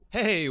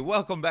Hey,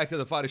 welcome back to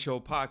the Fighter Show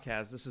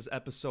podcast. This is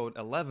episode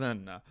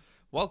 11.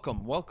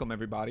 Welcome,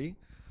 everybody.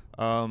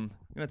 I'm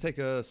going to take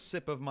a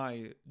sip of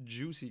my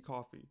juicy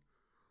coffee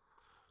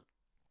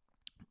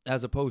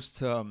as opposed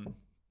to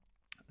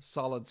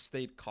solid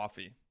state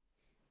coffee.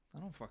 I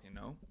don't fucking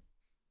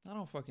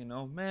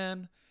know.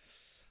 Man,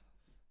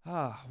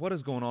 what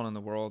is going on in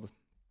the world?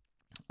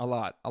 A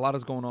lot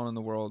is going on in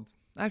the world.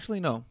 Actually,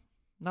 no,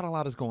 not a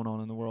lot is going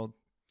on in the world.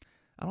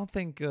 I don't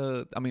think,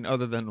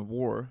 other than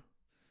war.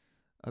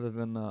 Other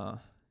than,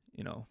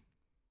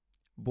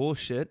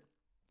 bullshit,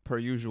 per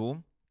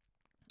usual,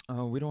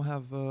 we don't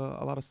have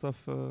a lot of stuff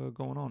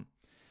going on.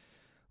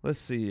 Let's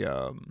see.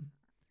 I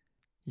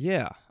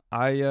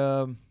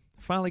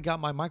finally got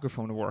my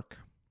microphone to work.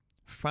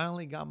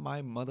 Finally got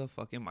my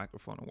motherfucking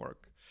microphone to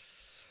work.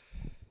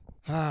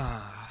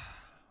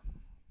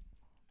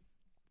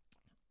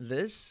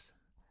 This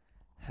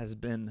has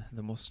been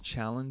the most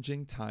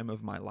challenging time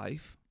of my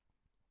life.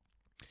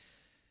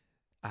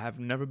 I have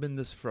never been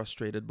this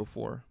frustrated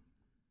before.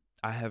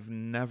 I have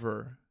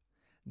never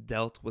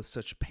dealt with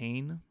such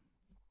pain,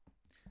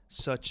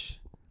 such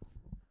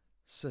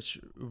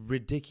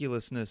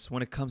ridiculousness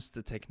when it comes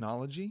to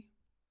technology.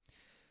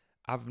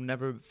 I've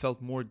never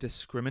felt more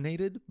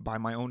discriminated by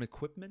my own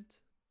equipment.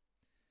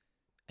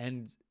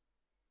 And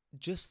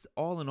just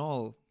all in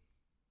all,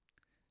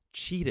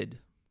 cheated.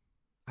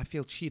 I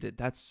feel cheated.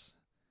 That's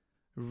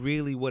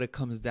really what it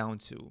comes down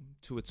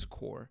to its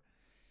core.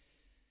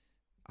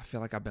 I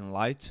feel like I've been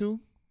lied to.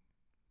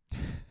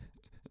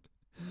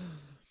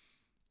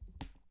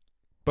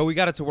 But we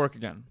got it to work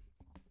again.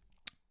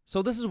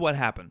 So this is what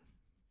happened.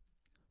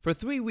 For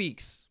 3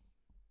 weeks,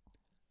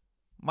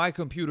 my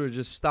computer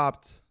just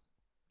stopped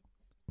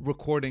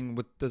recording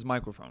with this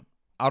microphone.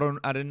 I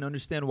didn't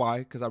understand why,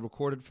 because I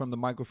recorded from the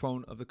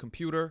microphone of the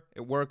computer.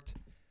 It worked.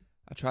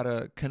 I try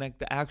to connect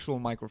the actual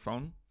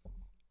microphone.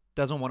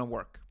 Doesn't want to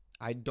work.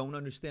 I don't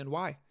understand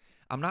why.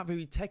 I'm not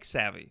very tech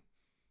savvy.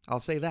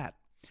 I'll say that.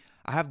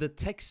 I have the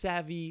tech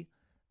savvy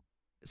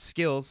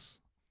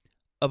skills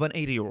of an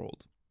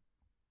 80-year-old.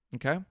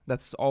 Okay?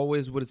 That's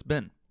always what it's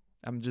been.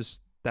 I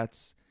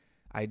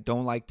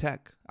don't like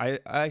tech. I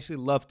actually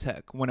love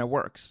tech when it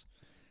works.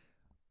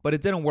 But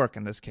it didn't work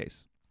in this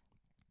case.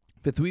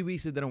 For 3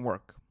 weeks, it didn't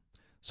work.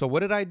 So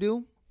what did I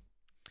do?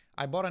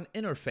 I bought an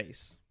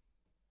interface.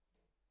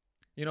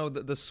 You know,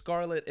 the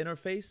Scarlett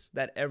interface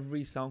that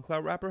every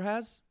SoundCloud rapper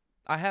has?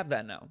 I have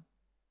that now.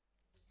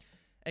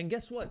 And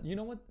guess what? You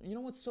know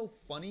what's so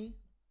funny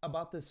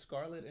about this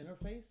Scarlett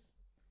interface?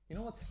 You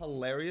know what's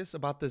hilarious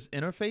about this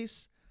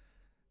interface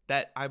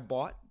that I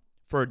bought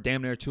for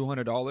damn near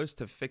 $200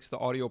 to fix the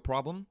audio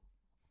problem?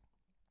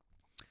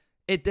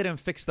 It didn't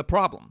fix the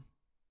problem.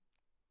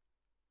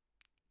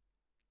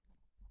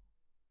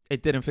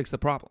 It didn't fix the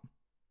problem.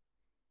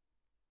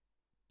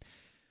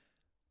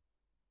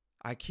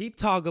 I keep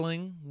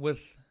toggling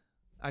with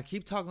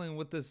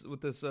this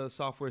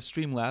software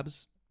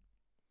Streamlabs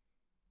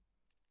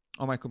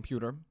on my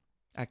computer.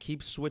 I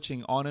keep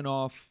switching on and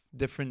off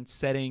different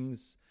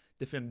settings,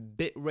 different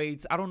bit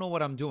rates. I don't know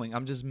what I'm doing.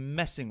 I'm just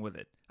messing with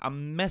it.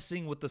 I'm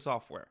messing with the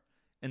software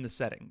in the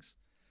settings.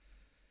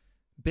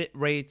 Bit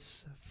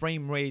rates,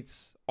 frame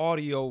rates,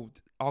 audio,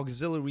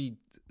 auxiliary,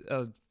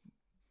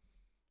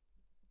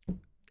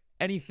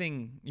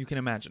 anything you can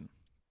imagine.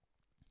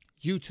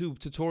 YouTube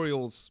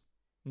tutorials,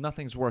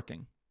 nothing's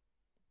working.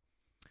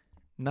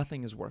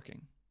 Nothing is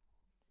working.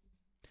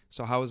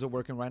 So how is it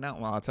working right now?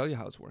 Well, I'll tell you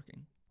how it's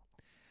working.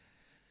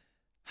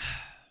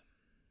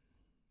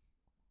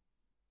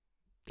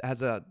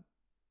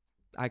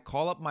 I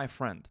call up my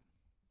friend,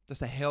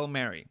 just a Hail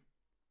Mary.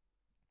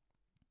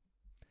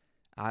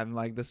 I'm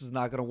like, this is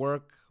not going to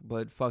work,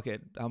 but fuck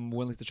it. I'm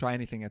willing to try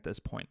anything at this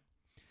point.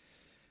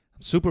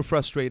 I'm super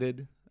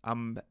frustrated.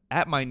 I'm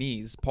at my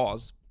knees.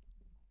 Pause.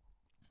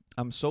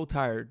 I'm so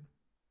tired,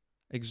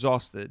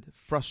 exhausted,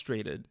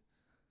 frustrated,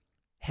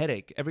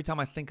 headache. Every time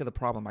I think of the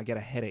problem, I get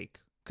a headache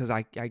because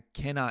I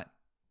cannot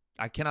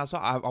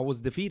solve. I was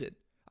defeated.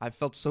 I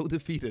felt so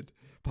defeated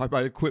by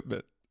my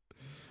equipment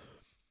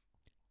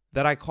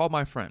that I called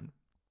my friend,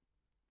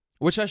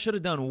 which I should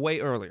have done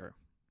way earlier,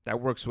 that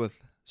works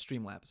with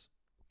Streamlabs.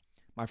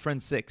 My friend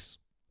Six,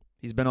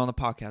 he's been on the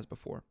podcast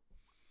before.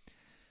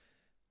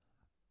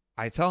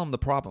 I tell him the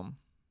problem.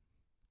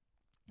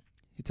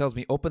 He tells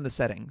me, open the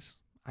settings.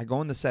 I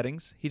go in the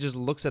settings. He just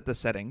looks at the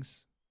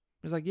settings.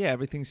 He's like, yeah,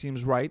 everything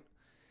seems right.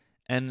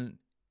 And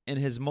in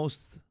his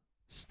most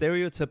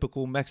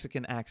stereotypical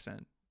Mexican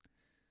accent,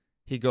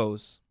 he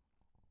goes,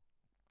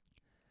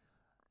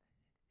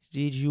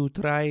 did you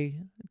try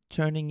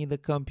turning the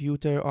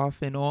computer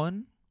off and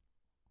on?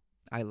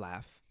 I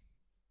laugh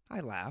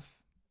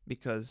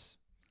because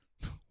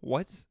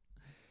what?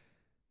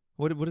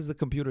 What is the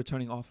computer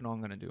turning off and on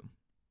going to do?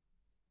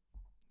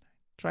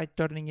 Try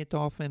turning it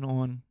off and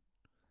on.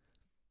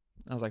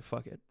 I was like,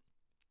 fuck it.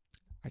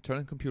 I turn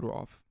the computer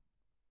off.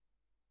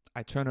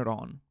 I turn it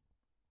on.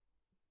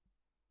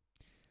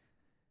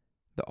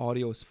 The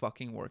audio is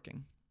fucking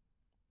working.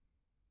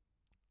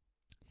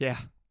 Yeah,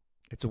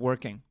 it's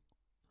working.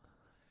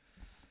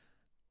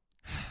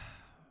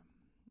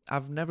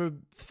 I've never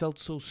felt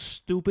so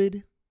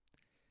stupid.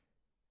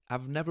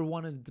 I've never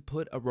wanted to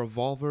put a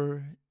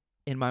revolver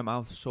in my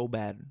mouth so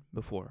bad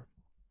before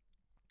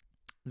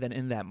than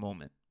in that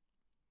moment.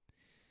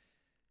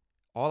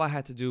 All I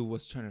had to do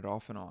was turn it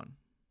off and on,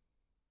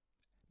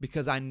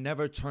 because I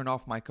never turn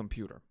off my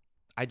computer.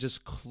 I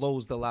just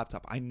close the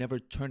laptop. I never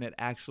turn it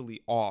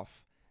actually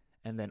off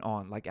and then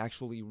on, like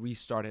actually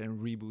restart it and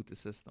reboot the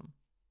system.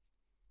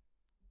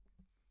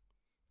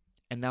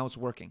 And now it's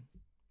working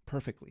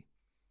perfectly.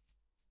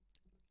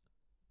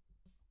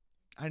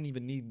 I don't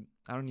even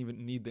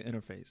need the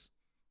interface.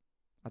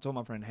 I told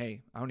my friend,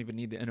 hey, I don't even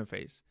need the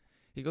interface.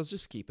 He goes,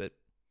 just keep it.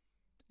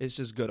 It's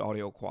just good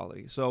audio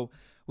quality. So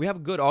we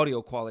have good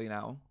audio quality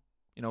now,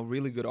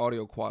 really good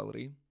audio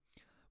quality.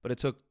 But it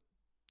took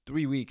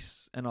 3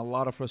 weeks and a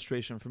lot of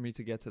frustration for me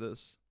to get to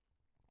this.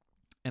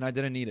 And I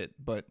didn't need it,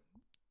 but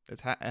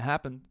it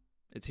happened.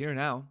 It's here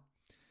now.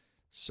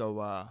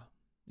 So,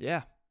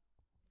 yeah.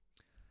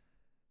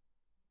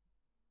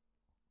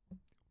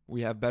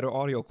 We have better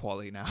audio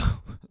quality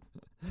now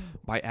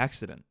by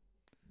accident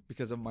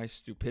because of my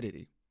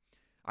stupidity.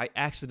 I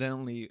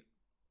accidentally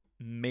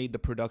made the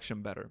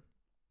production better.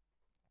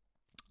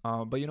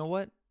 But you know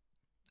what?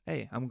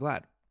 Hey, I'm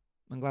glad.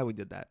 I'm glad we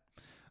did that.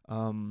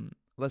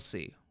 Let's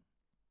see.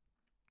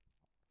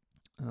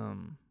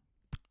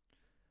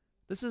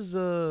 This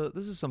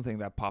is something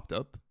that popped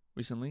up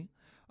recently.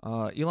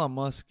 Elon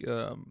Musk,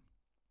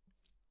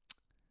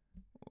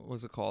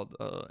 what's it called?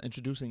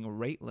 Introducing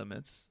rate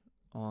limits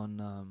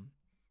on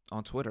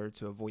Twitter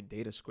to avoid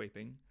data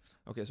scraping.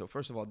 Okay, so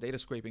first of all, data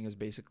scraping is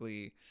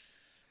basically,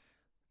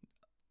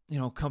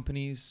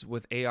 companies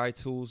with AI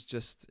tools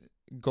just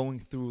going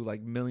through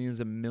like millions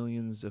and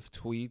millions of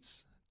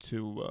tweets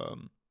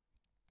to,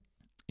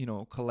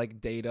 collect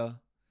data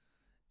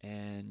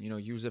and,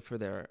 use it for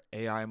their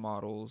AI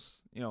models,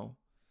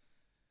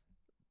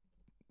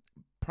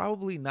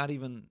 probably not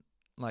even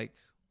like,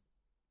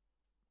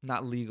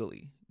 not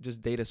legally,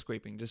 just data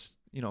scraping, just,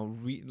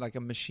 like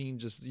a machine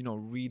just,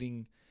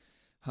 reading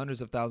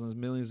hundreds of thousands,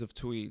 millions of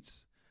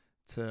tweets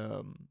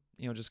to,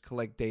 just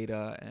collect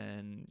data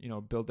and,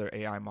 build their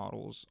AI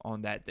models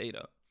on that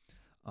data.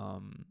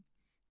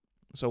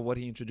 So what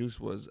he introduced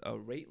was a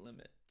rate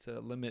limit to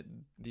limit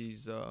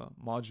these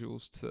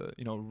modules to,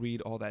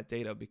 read all that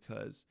data,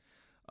 because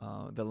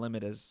the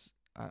limit is,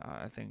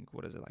 I think,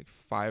 what is it, like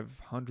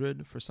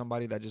 500 for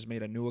somebody that just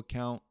made a new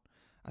account.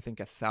 I think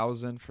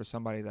 1,000 for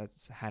somebody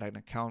that's had an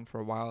account for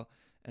a while,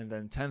 and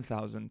then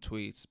 10,000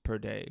 tweets per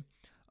day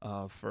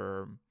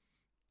for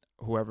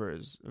whoever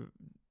is,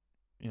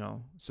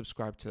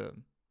 subscribed to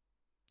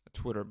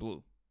Twitter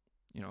Blue,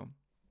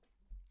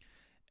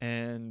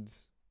 and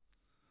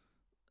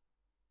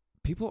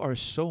people are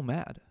so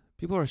mad.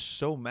 People are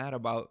so mad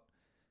about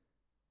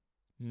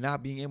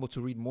not being able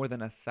to read more than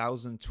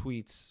 1,000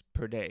 tweets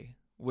per day,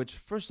 which,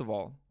 first of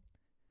all,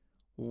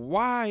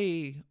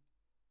 why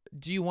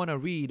do you want to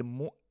read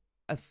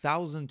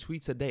 1,000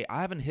 tweets a day?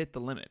 I haven't hit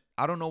the limit.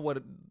 I don't know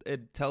what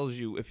it tells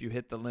you if you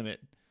hit the limit,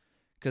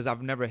 because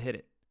I've never hit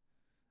it.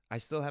 I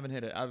still haven't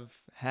hit it. I've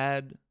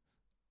had,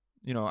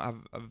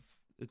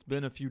 it's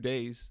been a few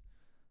days,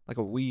 like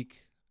a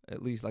week,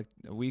 at least like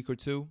a week or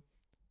two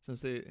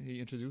since he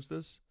introduced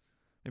this,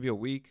 maybe a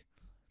week.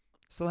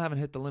 Still haven't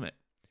hit the limit.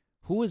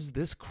 Who is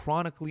this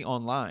chronically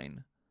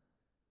online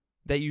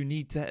that you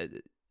need to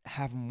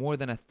have more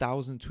than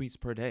 1,000 tweets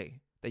per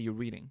day that you're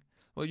reading?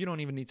 Well, you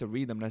don't even need to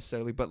read them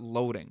necessarily, but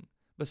loading.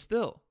 But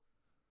still,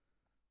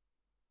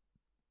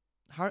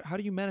 how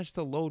do you manage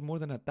to load more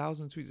than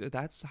 1,000 tweets?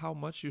 That's how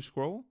much you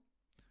scroll?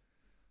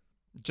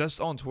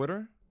 Just on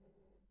Twitter?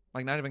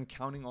 Like, not even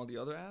counting all the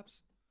other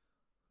apps?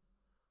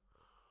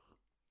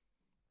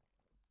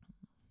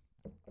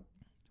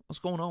 What's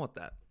going on with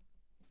that?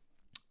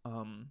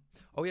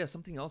 Oh yeah,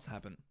 something else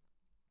happened.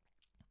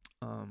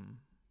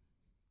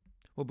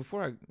 Well,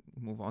 before I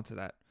move on to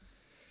that,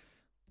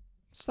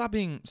 stop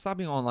being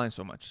online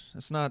so much.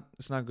 It's not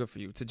good for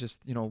you to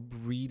just,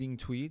 reading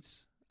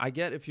tweets. I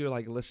get if you're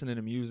like listening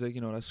to music,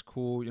 that's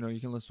cool. You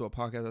can listen to a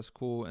podcast, that's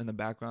cool in the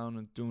background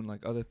and doing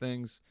like other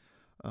things.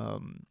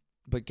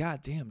 But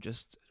goddamn,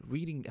 just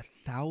reading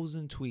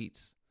 1,000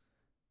 tweets.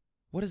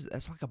 What is it?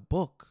 That's like a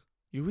book.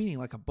 You're reading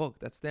like a book.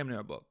 That's damn near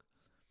a book.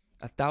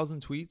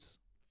 1,000 tweets.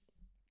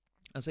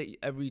 I'd say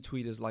every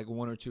tweet is like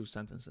 1 or 2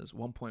 sentences,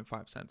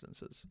 1.5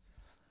 sentences.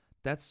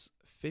 That's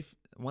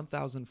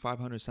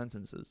 1,500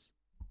 sentences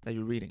that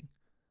you're reading.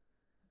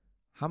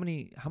 How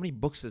many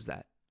books is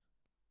that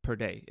per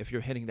day if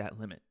you're hitting that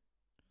limit?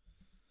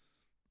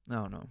 I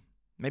don't know.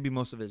 Maybe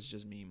most of it is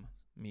just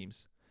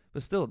memes.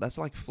 But still, that's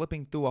like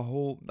flipping through a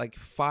whole, like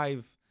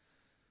 5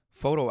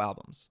 photo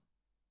albums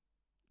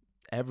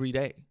every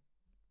day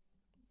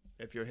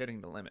if you're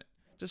hitting the limit.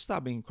 Just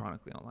stop being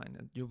chronically online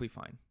and you'll be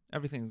fine.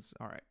 Everything's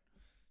all right.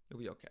 You'll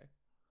be okay.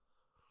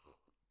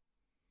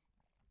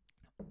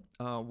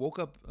 Woke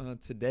up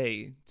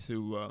today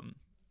to,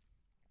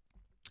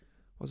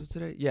 was it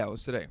today? Yeah, it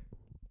was today.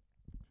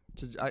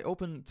 I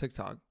opened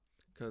TikTok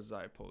because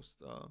I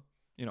post,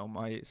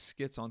 my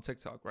skits on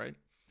TikTok, right?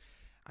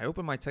 I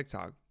opened my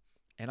TikTok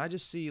And I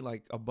just see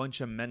like a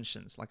bunch of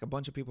mentions, like a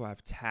bunch of people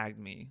have tagged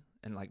me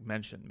and like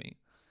mentioned me.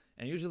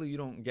 And usually you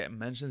don't get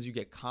mentions, you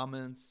get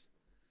comments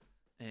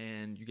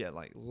and you get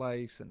like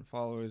likes and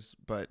followers.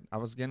 But I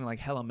was getting like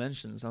hella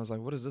mentions. I was like,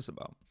 what is this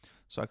about?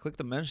 So I click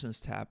the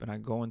mentions tab and I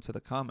go into the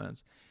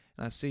comments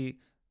and I see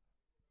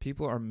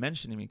people are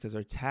mentioning me because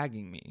they're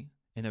tagging me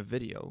in a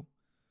video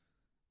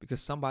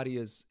because somebody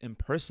is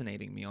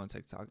impersonating me on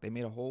TikTok. They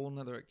made a whole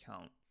nother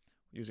account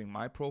using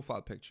my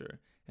profile picture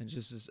and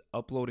just is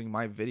uploading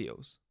my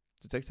videos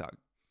to TikTok.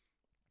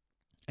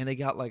 And they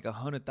got like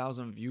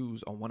 100,000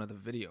 views on one of the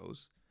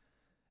videos.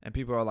 And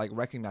people are like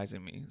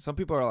recognizing me. Some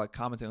people are like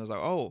commenting. I was like,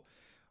 oh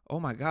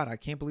my God, I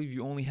can't believe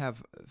you only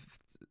have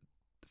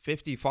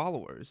 50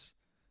 followers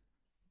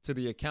to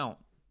the account.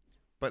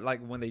 But like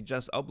when they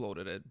just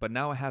uploaded it, but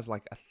now it has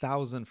like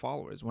 1,000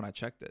 followers when I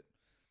checked it.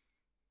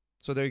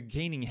 So they're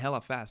gaining hella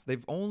fast.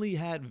 They've only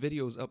had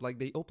videos up, like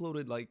they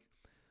uploaded like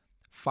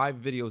 5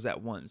 videos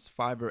at once,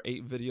 5 or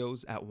 8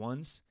 videos at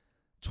once,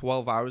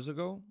 12 hours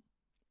ago.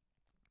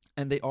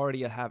 And they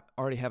already have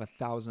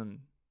 1,000.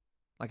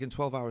 Like in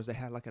 12 hours, they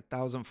had like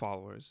 1,000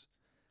 followers,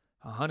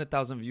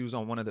 100,000 views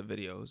on one of the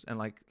videos, and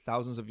like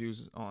thousands of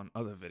views on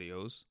other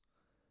videos.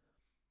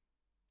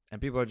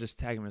 And people are just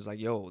tagging me. It's like,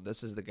 yo,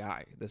 this is the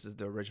guy. This is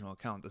the original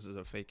account. This is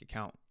a fake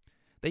account.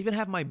 They even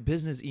have my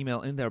business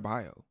email in their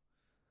bio.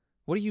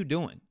 What are you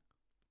doing?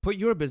 Put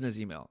your business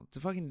email to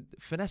fucking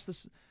finesse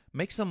this.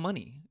 Make some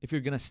money if you're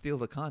going to steal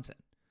the content.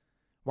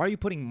 Why are you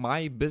putting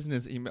my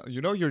business email?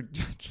 You know, you're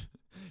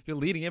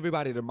leading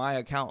everybody to my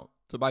account,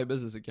 to my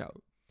business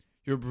account.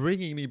 You're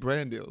bringing me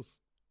brand deals.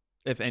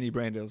 If any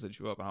brand deals hit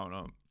you up, I don't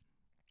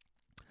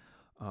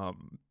know.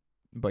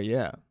 But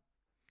yeah.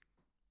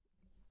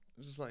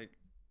 It's just like,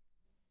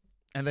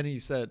 and then he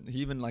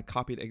even like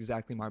copied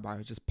exactly my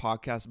bio, just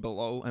podcast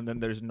below, and then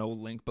there's no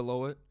link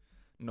below it.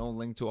 No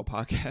link to a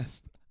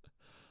podcast.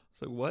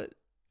 It's like, what?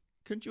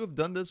 Couldn't you have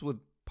done this with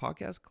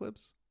podcast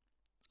clips?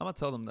 I'm going to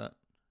tell them that.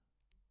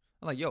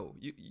 I'm like, yo,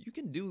 you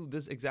can do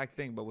this exact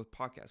thing, but with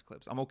podcast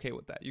clips. I'm okay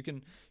with that. You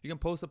can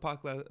post a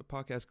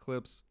podcast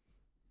clips.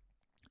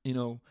 You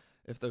know,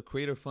 if the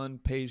creator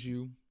fund pays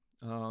you,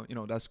 you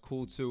know, that's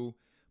cool too.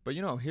 But,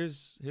 you know,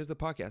 here's the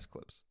podcast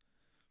clips.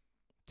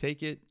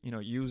 Take it, you know,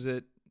 use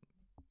it.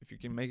 If you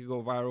can make it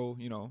go viral,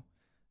 you know,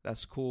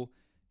 that's cool.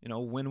 You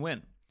know,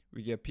 win-win.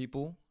 We get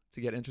people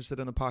to get interested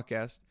in the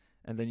podcast,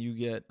 and then you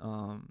get,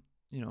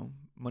 you know,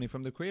 money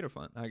from the creator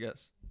fund, I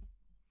guess.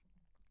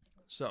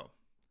 So,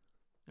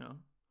 you know.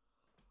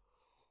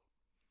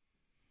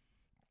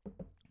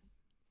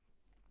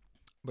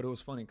 But it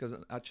was funny because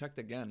I checked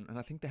again, and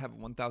I think they have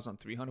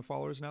 1,300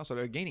 followers now, so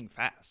they're gaining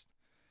fast.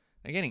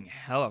 They're getting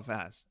hella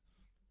fast.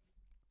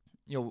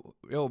 Yo,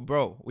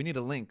 bro, we need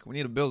a link. We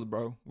need to build,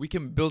 bro. We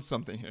can build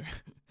something here.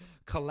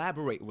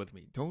 Collaborate with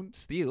me. Don't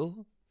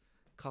steal.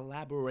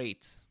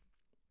 Collaborate.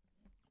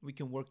 We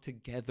can work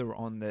together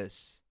on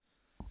this.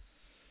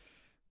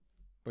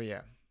 But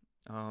yeah,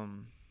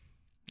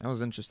 that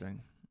was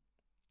interesting.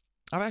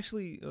 I've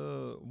actually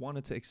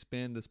wanted to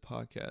expand this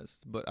podcast,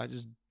 but I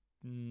just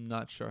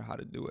not sure how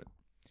to do it.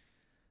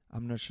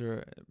 I'm not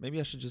sure. Maybe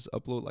I should just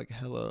upload like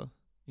hella,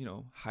 you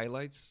know,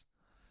 highlights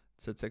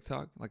to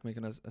TikTok, like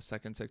making a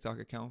second TikTok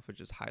account for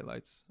just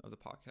highlights of the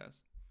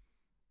podcast.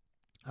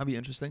 That'd be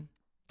interesting.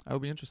 That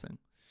would be interesting.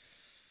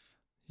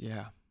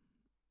 Yeah.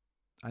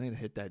 I need to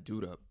hit that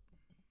dude up.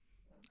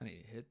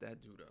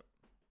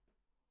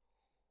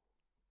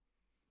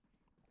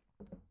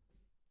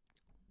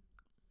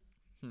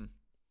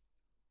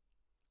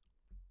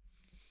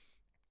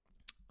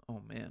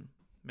 Oh, man.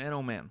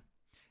 Oh, man.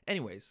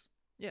 Anyways,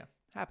 yeah,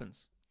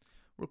 happens.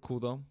 We're cool,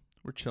 though.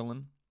 We're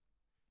chilling.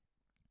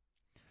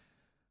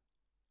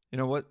 You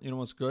know what? You know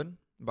what's good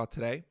about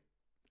today?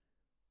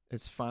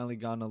 It's finally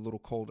gotten a little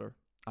colder.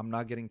 I'm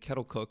not getting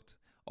kettle cooked.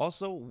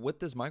 Also, with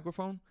this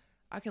microphone,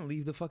 I can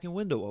leave the fucking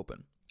window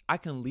open. I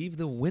can leave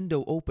the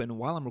window open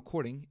while I'm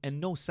recording,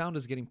 and no sound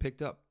is getting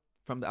picked up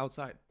from the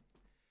outside.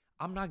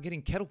 I'm not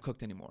getting kettle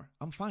cooked anymore.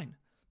 I'm fine.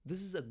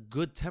 This is a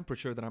good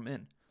temperature that I'm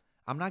in.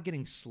 I'm not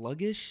getting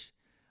sluggish.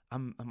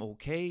 I'm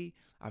okay.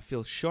 I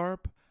feel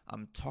sharp.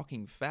 I'm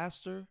talking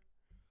faster.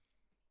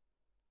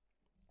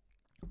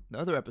 The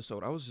other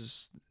episode,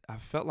 I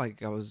felt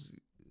like I was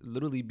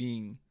literally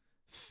being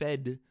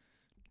fed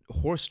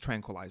horse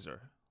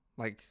tranquilizer.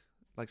 Like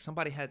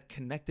somebody had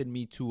connected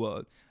me to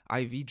a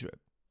IV drip.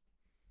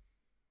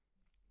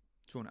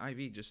 To an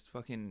IV, just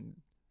fucking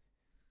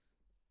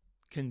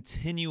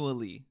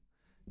continually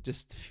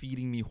just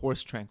feeding me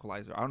horse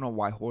tranquilizer. I don't know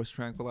why horse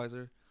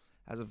tranquilizer,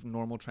 as if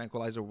normal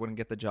tranquilizer wouldn't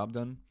get the job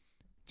done.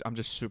 I'm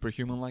just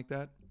superhuman like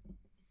that.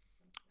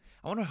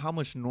 I wonder how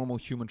much normal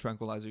human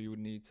tranquilizer you would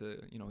need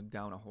to, you know,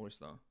 down a horse,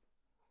 though.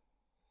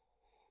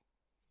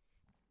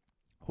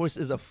 Horse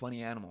is a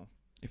funny animal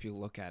if you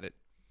look at it.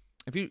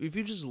 If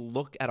you just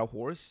look at a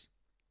horse,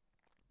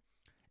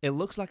 it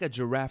looks like a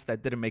giraffe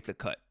that didn't make the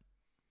cut.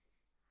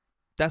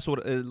 That's what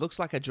it looks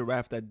like, a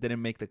giraffe that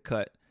didn't make the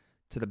cut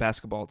to the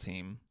basketball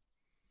team.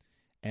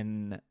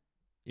 And,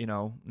 you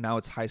know, now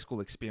its high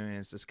school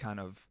experience is kind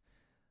of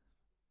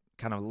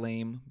kind of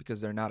lame because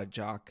they're not a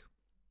jock.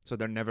 So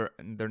they're never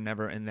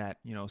in that,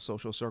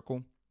 social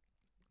circle.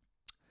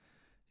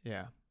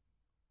 Yeah.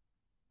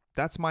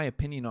 That's my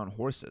opinion on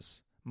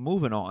horses.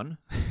 Moving on.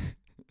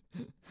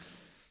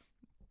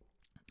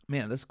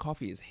 Man, this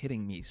coffee is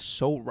hitting me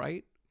so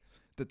right.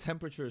 The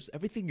temperatures,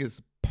 everything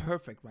is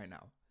perfect right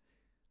now.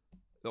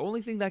 The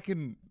only thing that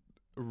can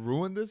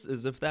ruin this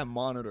is if that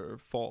monitor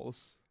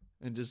falls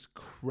and just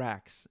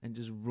cracks and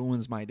just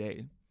ruins my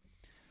day.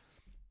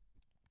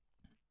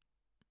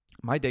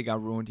 My day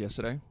got ruined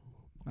yesterday.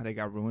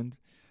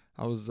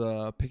 I was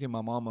picking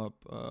my mom up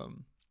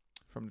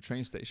from the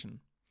train station.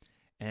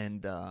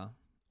 And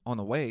on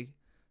the way,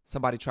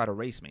 somebody tried to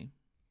race me.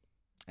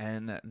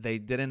 And they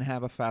didn't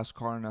have a fast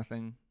car or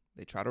nothing.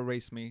 They tried to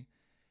race me.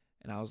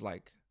 And I was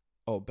like,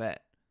 oh,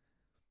 bet.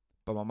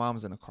 But my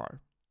mom's in the car.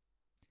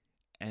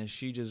 And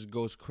she just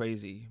goes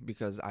crazy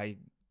because I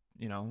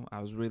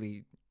was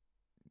really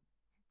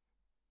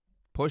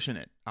pushing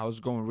it. I was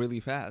going really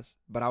fast.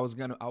 But I was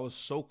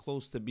so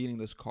close to beating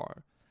this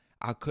car.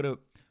 I could have,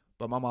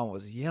 but my mom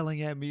was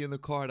yelling at me in the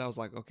car. And I was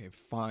like, okay,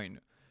 fine.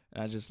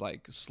 And I just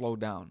like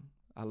slowed down.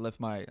 I left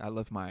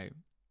my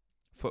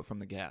foot from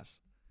the gas.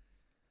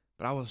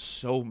 But I was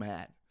so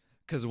mad.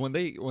 Because when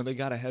they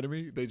got ahead of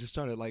me, they just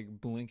started like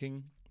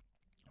blinking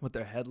with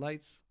their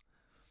headlights.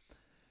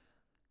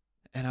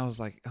 And I was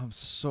like, I was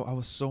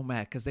so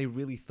mad because they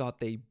really thought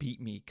they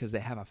beat me because they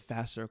have a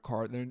faster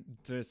car.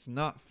 It's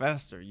not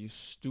faster, you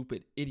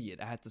stupid idiot.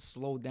 I had to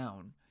slow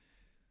down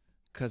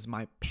because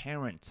my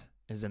parent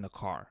is in the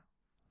car.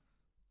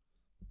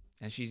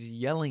 And she's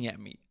yelling at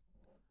me.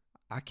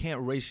 I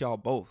can't race y'all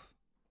both.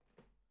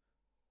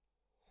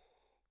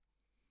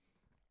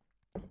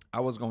 I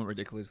was going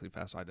ridiculously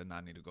fast, so I did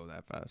not need to go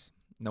that fast.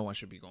 No one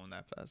should be going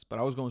that fast. But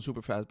I was going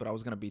super fast, but I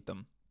was gonna beat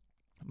them.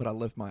 But I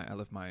left my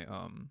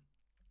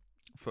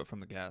foot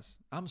from the gas.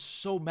 I'm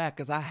so mad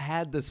because I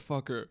had this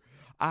fucker.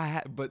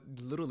 But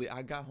literally,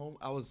 I got home.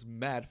 I was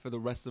mad for the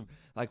rest of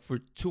for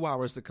 2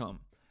 hours to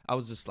come. I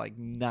was just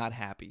not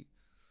happy.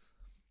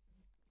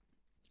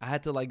 I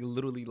had to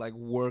literally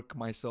work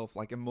myself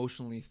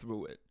emotionally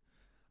through it.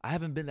 I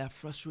haven't been that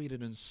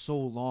frustrated in so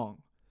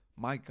long.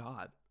 My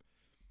God.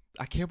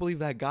 I can't believe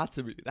that got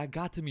to me. That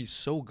got to me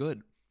so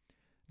good.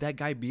 That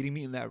guy beating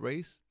me in that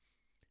race.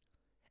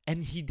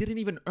 And he didn't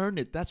even earn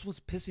it. That's what's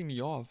pissing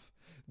me off.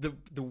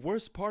 The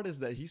worst part is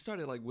that he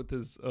started with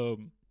his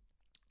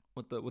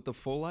with the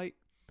full light.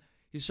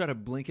 He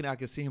started blinking. I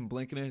could see him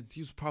blinking it. He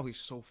was probably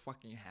so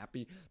fucking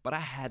happy. But I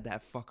had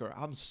that fucker.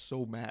 I'm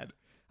so mad.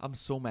 I'm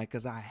so mad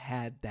because I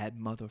had that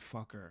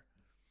motherfucker.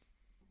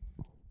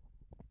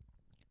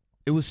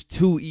 It was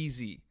too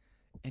easy.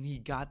 And he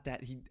got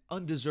that. He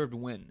undeserved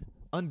win.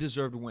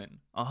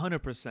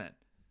 100%.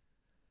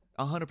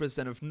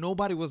 100%. If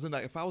nobody was in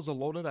that, if I was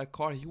alone in that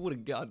car, he would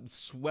have gotten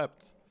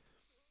swept.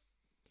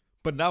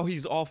 But now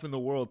he's off in the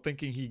world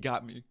thinking he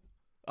got me.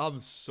 I'm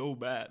so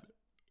mad.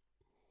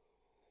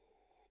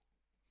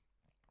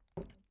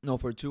 No,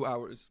 for 2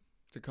 hours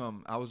to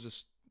come, I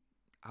was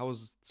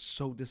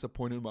so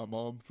disappointed in my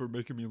mom for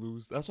making me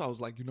lose. That's why I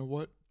was like, you know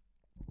what?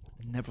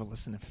 Never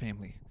listen to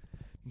family.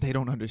 They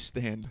don't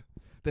understand.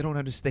 They don't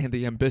understand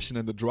the ambition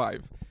and the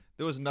drive.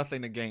 There was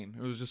nothing to gain.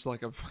 It was just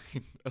like a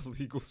fucking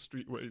illegal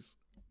street race.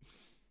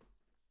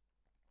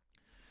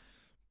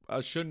 I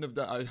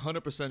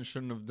 100%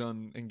 shouldn't have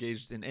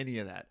engaged in any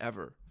of that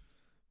ever.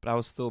 But I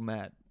was still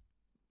mad.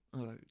 I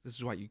was like, this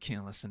is why you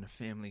can't listen to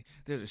family.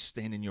 They'll just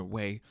stand in your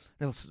way.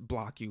 They'll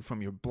block you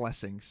from your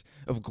blessings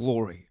of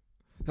glory.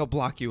 They'll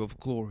block you of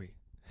glory.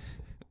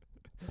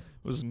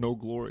 There's no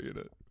glory in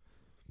it.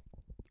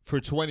 For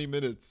 20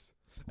 minutes.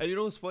 And you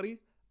know what's funny?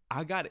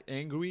 I got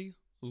angry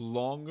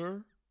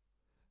longer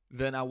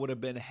than I would have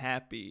been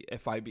happy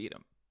if I beat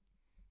him.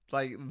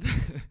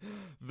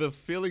 The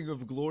feeling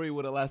of glory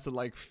would have lasted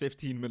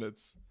 15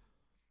 minutes.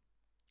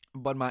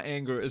 But my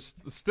anger is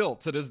still,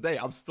 to this day,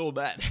 I'm still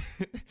mad.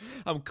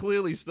 I'm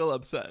clearly still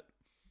upset.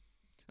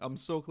 I'm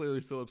so clearly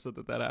still upset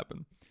that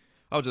happened.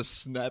 I was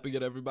just snapping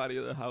at everybody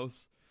in the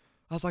house.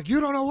 I was like,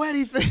 you don't know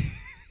anything.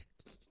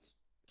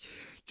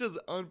 Just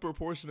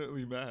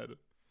unproportionately mad.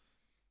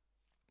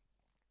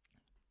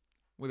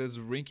 With his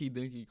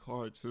rinky-dinky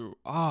car, too.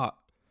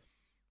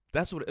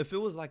 That's what, if it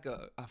was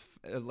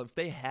if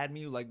they had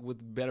me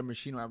with better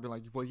machinery, I'd be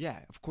like, well,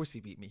 yeah, of course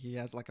he beat me. He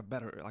has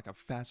a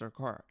faster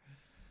car.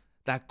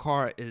 That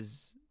car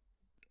is,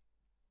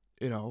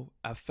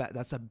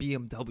 that's a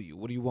BMW.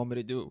 What do you want me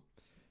to do?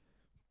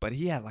 But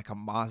he had a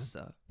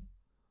Mazda,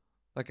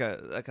 like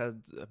a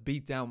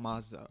beat down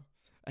Mazda,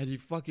 and he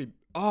fucking,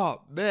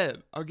 oh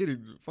man, I'm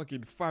getting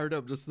fucking fired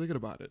up just thinking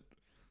about it.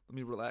 Let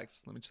me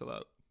relax. Let me chill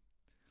out.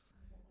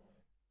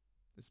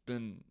 It's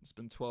been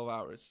 12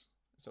 hours.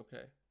 It's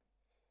okay.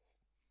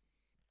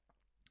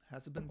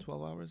 Has it been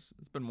 12 hours?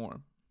 It's been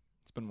more.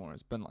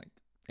 It's been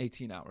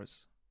 18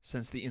 hours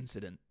since the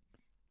incident.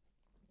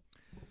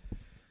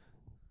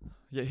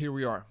 Yeah, here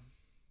we are.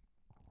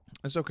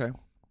 It's okay.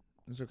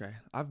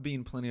 I've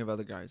been plenty of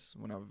other guys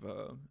when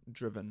I've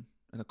driven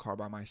in a car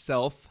by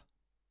myself.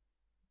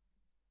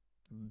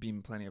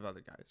 Been plenty of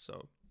other guys,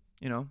 so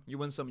You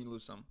win some, you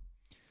lose some.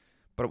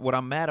 But what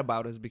I'm mad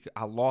about is because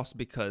I lost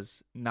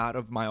because not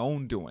of my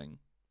own doing.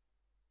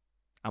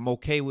 I'm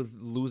okay with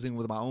losing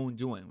with my own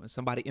doing. When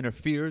somebody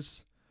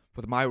interferes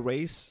with my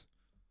race,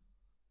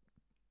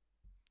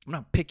 I'm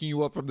not picking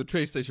you up from the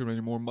train station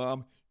anymore,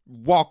 Mom.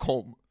 Walk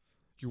home.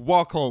 You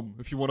walk home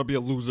if you want to be a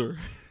loser.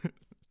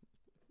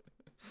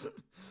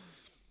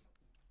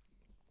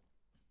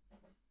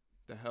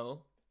 The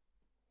hell?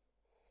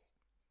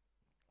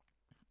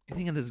 You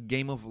think in this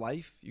game of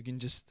life you can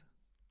just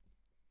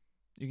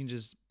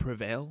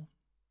prevail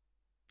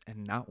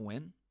and not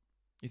win?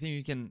 You think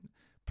you can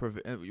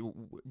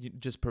you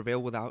just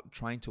prevail without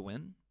trying to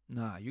win?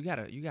 Nah, you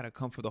gotta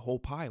come for the whole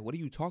pie. What are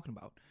you talking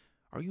about?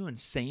 Are you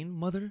insane,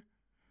 mother?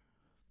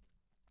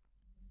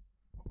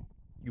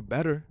 You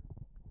better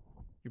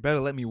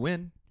let me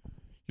win.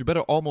 You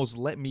better almost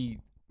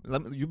you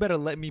better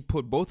let me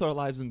put both our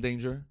lives in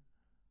danger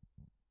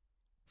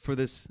for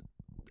this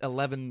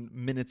 11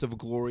 minutes of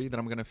glory that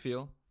I'm going to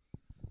feel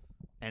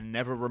and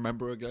never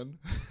remember again.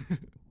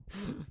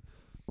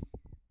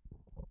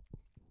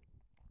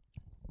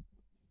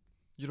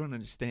 You don't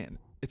understand.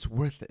 It's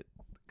worth it.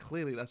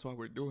 Clearly, that's why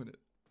we're doing it.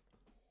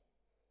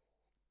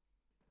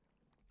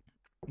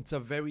 It's a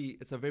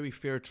very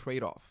fair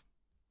trade-off.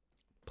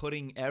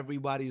 Putting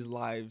everybody's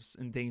lives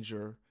in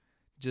danger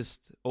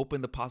just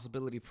open the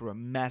possibility for a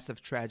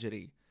massive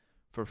tragedy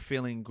for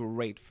feeling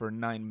great for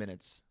 9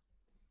 minutes.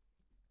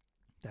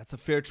 That's a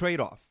fair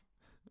trade-off.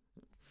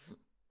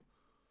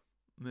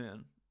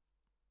 Man.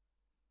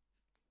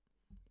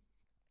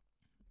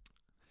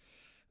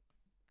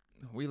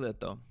 We lit,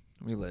 though.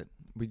 We lit.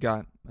 We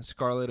got a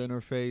Scarlett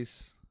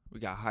interface. We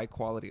got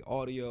high-quality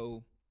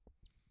audio.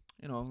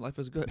 Life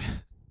is good.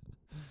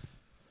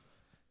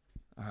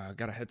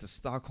 Gotta head to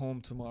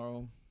Stockholm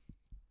tomorrow.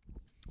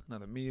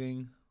 Another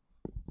meeting.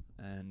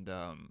 And,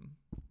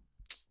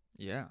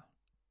 yeah.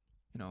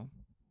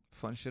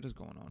 Fun shit is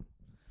going on.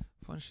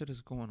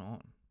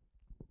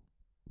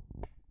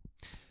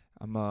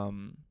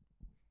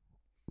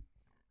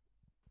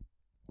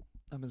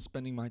 I've been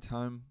spending my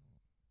time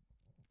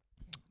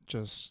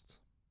just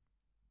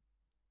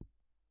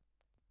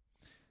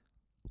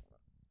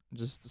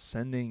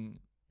sending,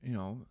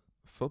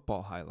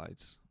 football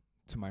highlights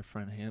to my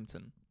friend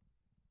Hampton.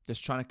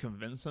 Just trying to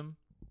convince him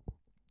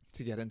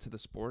to get into the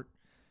sport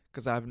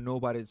because I have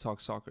nobody to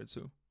talk soccer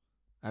to.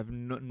 I have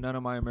none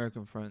of my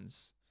American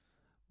friends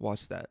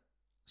watch that.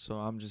 So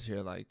I'm just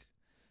here like,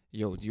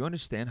 yo, do you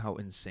understand how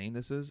insane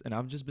this is? And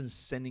I've just been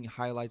sending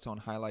highlights on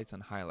highlights on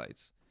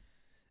highlights.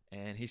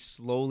 And he's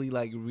slowly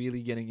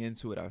really getting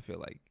into it, I feel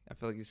like.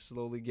 He's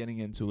slowly getting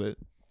into it.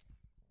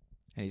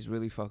 And he's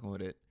really fucking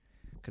with it.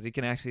 Because he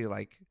can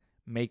actually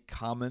make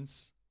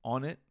comments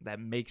on it that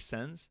make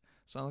sense.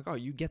 So I'm like, oh,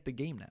 you get the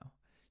game now.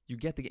 You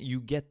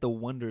get the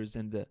wonders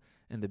and the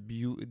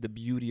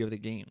beauty of the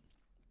game.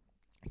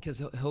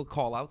 Because he'll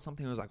call out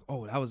something and was like,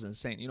 oh, that was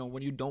insane.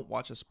 When you don't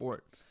watch a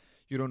sport,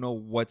 you don't know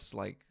what's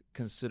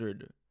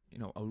considered,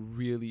 a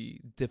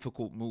really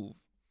difficult move.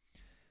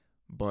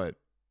 But,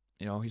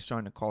 he's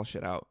starting to call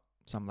shit out.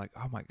 So I'm like,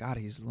 oh my God,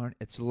 it's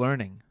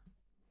learning.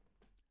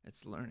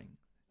 He's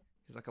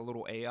like a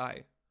little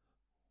AI.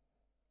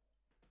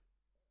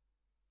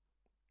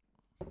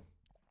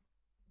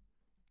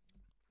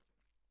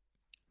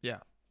 Yeah.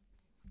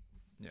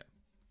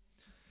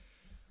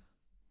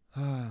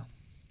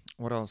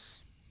 What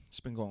else? It's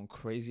been going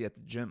crazy at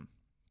the gym.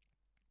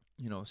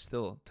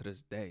 Still to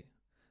this day.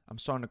 I'm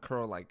starting to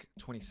curl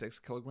 26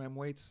 kilogram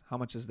weights. How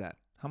much is that?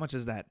 How much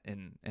is that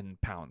in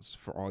pounds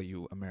for all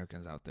you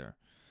Americans out there?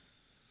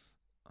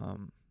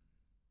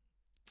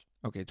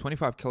 Okay,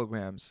 25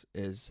 kilograms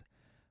is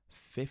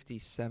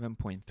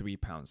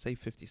 57.3 pounds. Say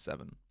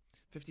 57.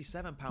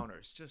 57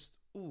 pounders. Just,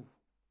 ooh.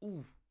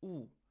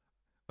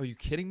 Are you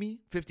kidding me?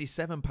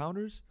 57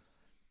 pounders?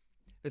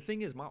 The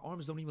thing is, my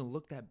arms don't even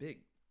look that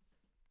big.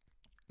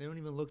 They don't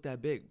even look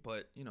that big,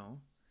 but,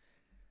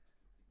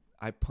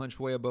 I punch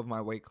way above my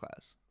weight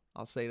class.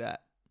 I'll say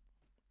that.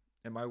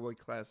 And my weight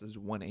class is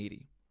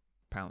 180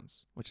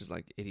 pounds, which is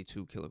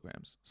 82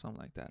 kilograms,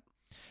 something like that.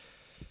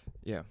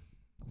 Yeah.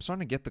 I'm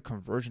starting to get the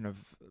conversion of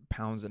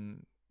pounds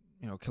and,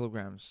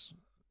 kilograms,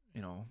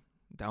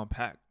 down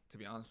pat, to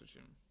be honest with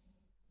you.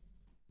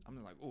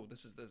 I'm like, oh,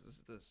 this is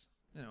this.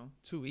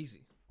 Too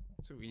easy.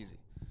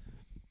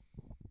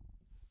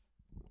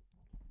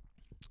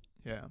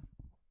 Yeah.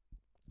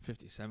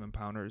 57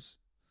 pounders.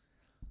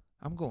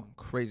 I'm going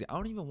crazy. I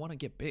don't even want to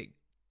get big.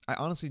 I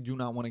honestly do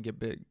not want to get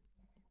big.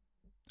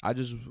 I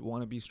just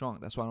want to be strong.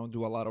 That's why I don't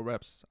do a lot of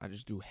reps. I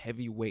just do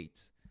heavy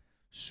weight.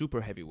 Super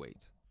heavy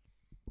weight.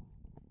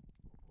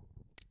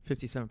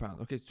 57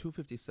 pounds. Okay,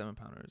 257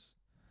 pounders.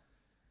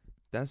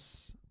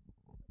 That's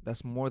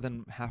more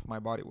than half my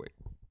body weight.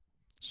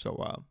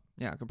 So,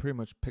 yeah, I can pretty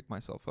much pick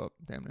myself up,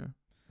 damn near.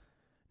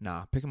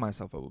 Nah, picking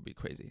myself up would be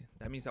crazy.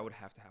 That means I would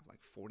have to have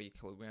 40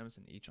 kilograms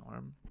in each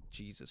arm.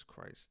 Jesus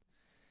Christ.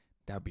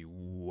 That'd be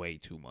way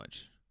too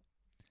much.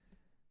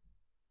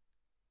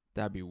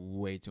 I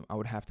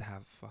would have to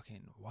have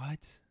fucking,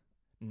 what?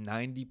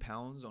 90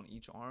 pounds on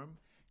each arm?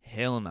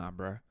 Hell nah,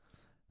 bruh.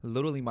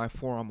 literally my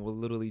forearm will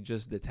literally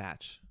just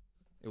detach.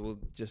 It will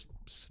just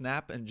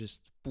snap and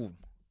just boom,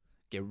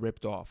 get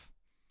ripped off.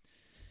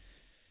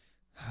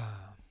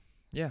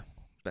 Yeah,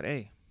 but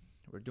hey,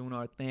 we're doing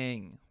our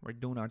thing. We're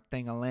doing our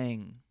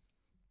thing-a-lang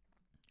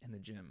in the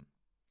gym.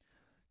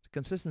 The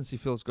consistency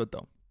feels good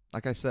though.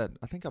 Like I said,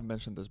 I think I've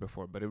mentioned this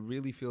before, but it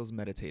really feels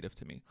meditative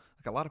to me.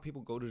 Like a lot of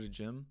people go to the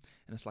gym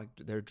and it's like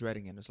they're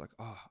dreading it. It's like,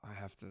 oh, I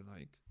have to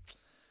like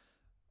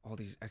all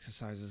these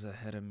exercises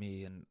ahead of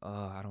me and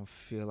I don't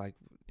feel like,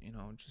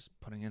 just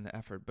putting in the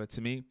effort. But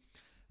to me,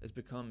 it's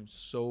become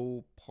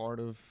so part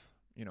of,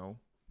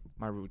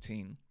 my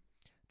routine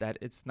that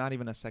it's not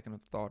even a second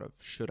thought of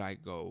should I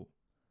go.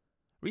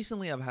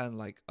 Recently, I've had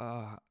like,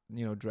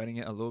 dreading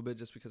it a little bit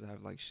just because I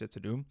have like shit to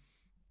do.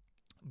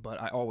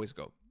 But I always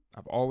go.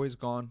 I've always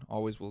gone,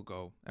 always will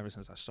go ever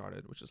since I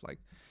started, which is like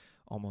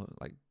almost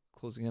like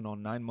closing in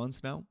on 9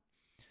 months now.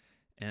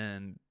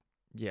 And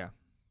yeah,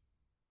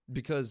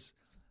 because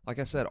like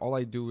I said, all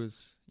I do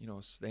is,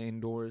 stay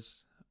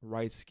indoors,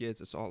 write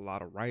skits. It's all a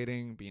lot of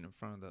writing, being in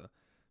front of the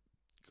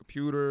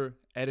computer,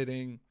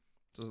 editing.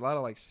 So there's a lot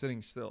of like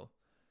sitting still.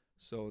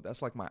 So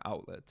that's like my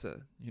outlet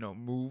to,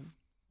 move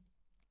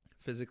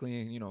physically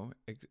and,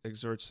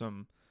 exert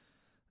some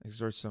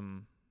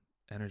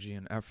energy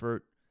and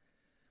effort.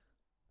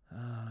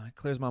 It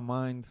clears my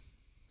mind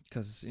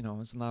because,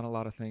 it's not a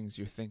lot of things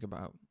you think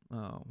about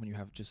when you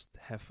have just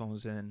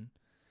headphones in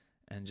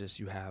and just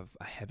you have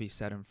a heavy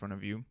set in front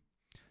of you.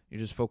 You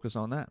just focus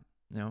on that.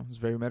 It's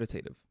very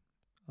meditative.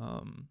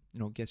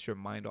 Gets your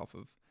mind off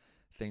of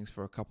things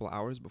for a couple of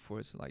hours before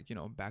it's like,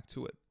 back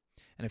to it.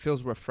 And it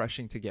feels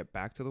refreshing to get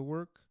back to the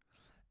work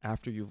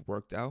after you've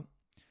worked out,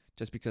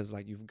 just because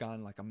like you've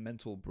gotten like a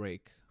mental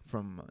break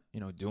from,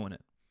 doing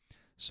it.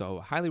 So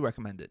highly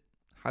recommend it.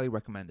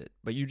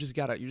 But you just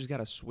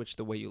gotta switch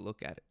the way you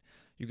look at it.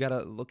 You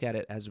gotta look at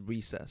it as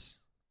recess,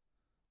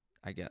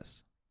 I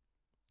guess.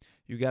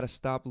 You gotta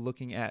stop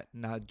looking at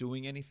not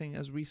doing anything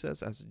as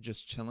recess, as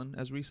just chilling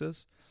as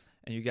recess,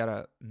 and you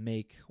gotta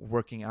make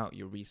working out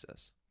your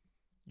recess.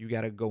 You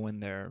gotta go in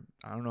there.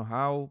 I don't know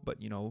how, but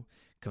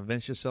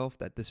convince yourself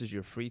that this is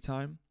your free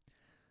time,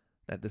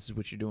 that this is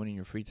what you're doing in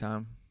your free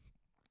time.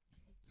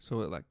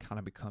 So it like kind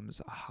of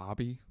becomes a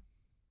hobby,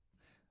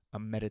 a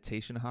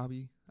meditation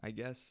hobby, I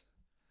guess.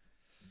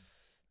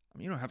 I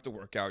mean, you don't have to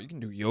work out. You can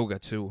do yoga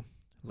too,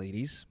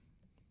 ladies.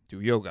 Do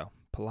yoga,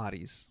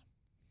 Pilates.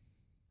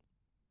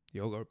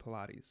 Yoga or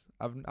Pilates.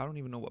 I don't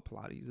even know what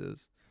Pilates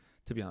is,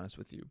 to be honest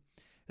with you.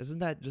 Isn't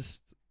that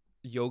just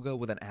yoga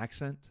with an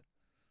accent?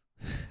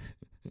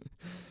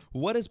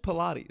 What is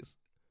Pilates?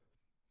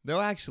 No,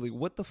 actually,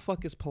 what the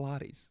fuck is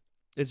Pilates?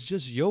 It's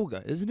just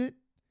yoga, isn't it?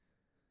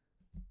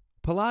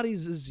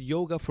 Pilates is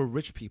yoga for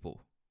rich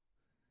people.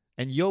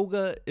 And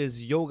yoga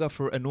is yoga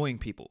for annoying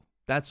people.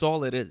 That's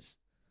all it is.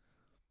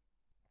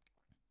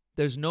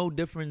 There's no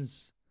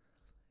difference.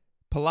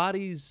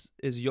 Pilates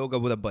is yoga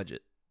with a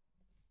budget.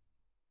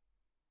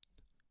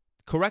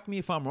 Correct me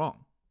if I'm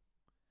wrong.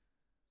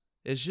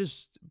 It's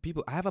just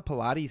people. I have a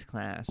Pilates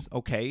class.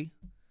 Okay.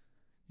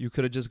 You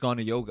could have just gone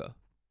to yoga.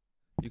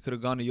 You could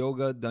have gone to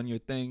yoga, done your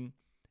thing,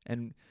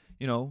 and,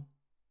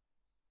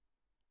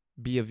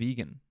 be a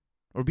vegan.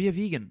 Or be a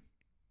vegan.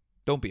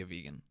 Don't be a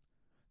vegan.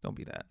 Don't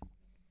be that.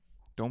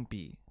 Don't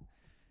be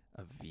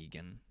a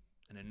vegan.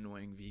 An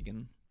annoying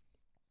vegan.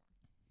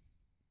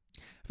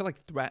 I feel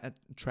like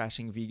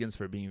trashing vegans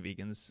for being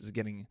vegans is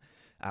getting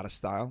out of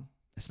style.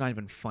 It's not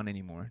even fun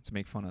anymore to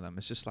make fun of them.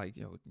 It's just like,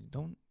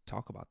 don't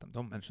talk about them.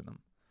 Don't mention them.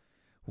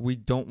 We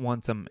don't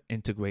want them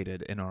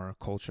integrated in our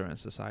culture and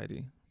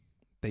society.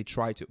 They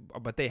try to,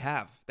 but they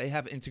have. They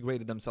have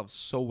integrated themselves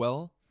so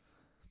well.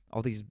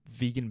 All these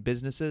vegan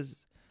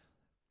businesses.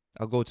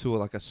 I'll go to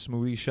like a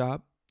smoothie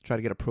shop, try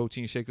to get a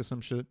protein shake or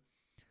some shit.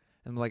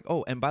 And I'm like,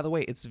 oh, and by the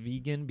way, it's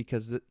vegan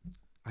because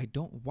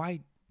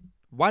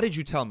why did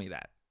you tell me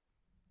that?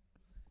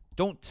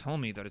 Don't tell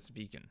me that it's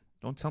vegan.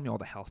 Don't tell me all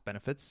the health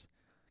benefits.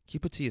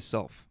 Keep it to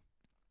yourself.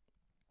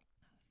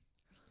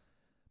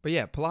 But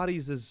yeah,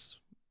 Pilates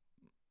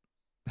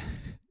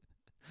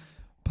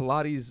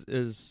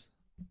is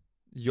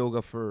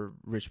yoga for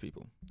rich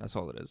people. That's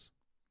all it is.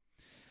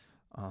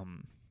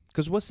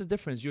 Because what's the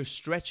difference? You're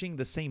stretching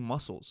the same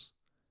muscles.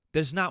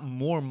 There's not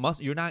more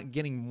muscle. You're not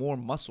getting more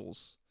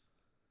muscles.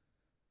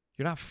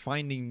 You're not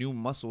finding new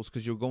muscles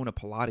because you're going to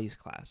Pilates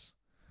class.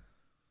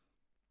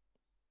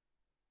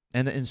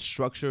 And the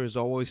instructor is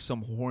always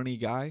some horny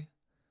guy.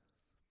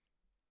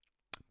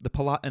 The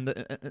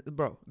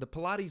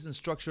Pilates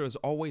instructor is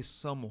always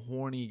some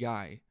horny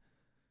guy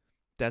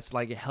that's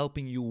like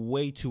helping you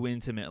way too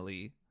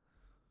intimately.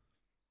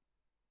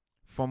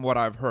 From what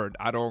I've heard,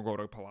 I don't go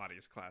to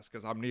Pilates class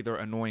because I'm neither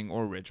annoying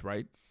or rich,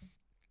 right?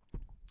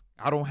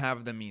 I don't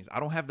have the means. I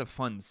don't have the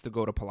funds to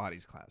go to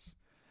Pilates class.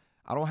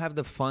 I don't have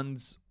the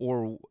funds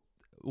or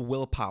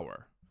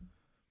willpower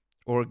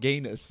or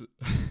gayness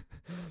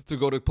to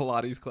go to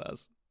Pilates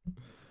class.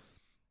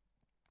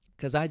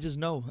 Because I just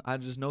know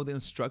the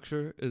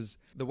instructor is,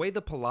 the way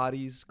the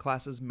Pilates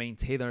classes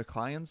maintain their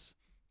clients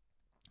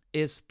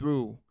is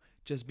through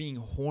just being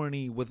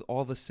horny with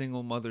all the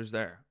single mothers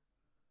there,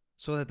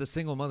 so that the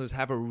single mothers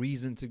have a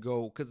reason to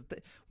go. Because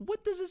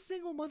what does a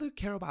single mother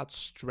care about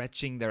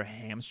stretching their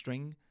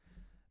hamstring,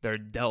 their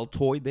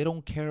deltoid? They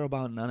don't care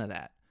about none of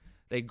that.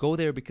 They go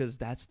there because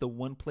that's the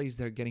one place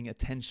they're getting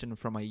attention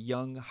from a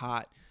young,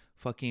 hot,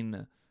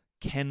 fucking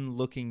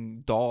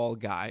Ken-looking doll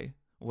guy,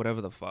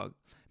 whatever the fuck.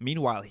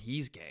 Meanwhile,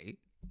 he's gay.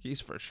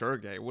 He's for sure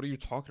gay. What are you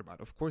talking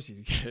about? Of course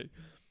he's gay.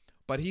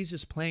 But he's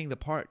just playing the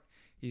part.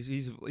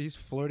 He's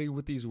flirting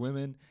with these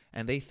women,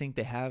 and they think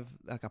they have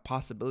like a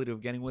possibility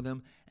of getting with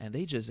him, and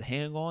they just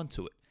hang on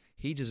to it.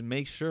 He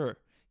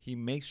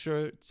makes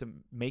sure to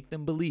make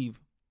them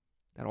believe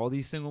that all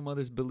these single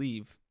mothers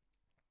believe.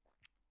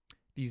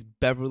 These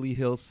Beverly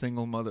Hills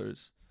single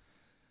mothers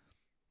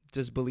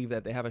just believe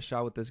that they have a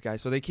shot with this guy.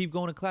 So they keep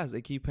going to class.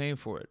 They keep paying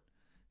for it.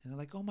 And they're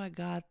like, oh my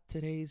God,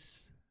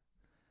 today's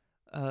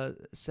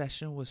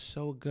session was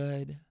so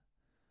good.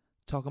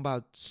 Talking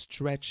about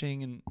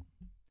stretching, and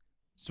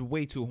it's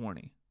way too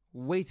horny.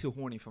 Way too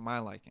horny for my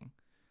liking.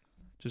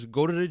 Just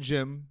go to the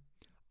gym,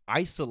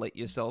 isolate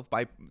yourself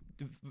by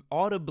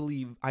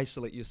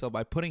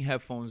putting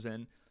headphones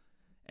in,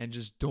 and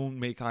just don't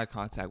make eye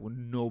contact with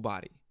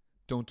nobody.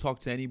 Don't talk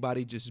to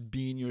anybody. Just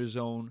be in your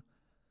zone.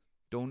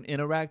 Don't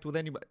interact with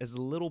anybody. As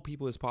little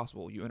people as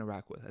possible you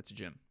interact with at the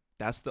gym.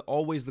 That's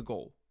always the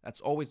goal.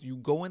 That's always, you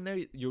go in there.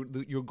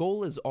 Your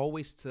goal is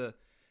always to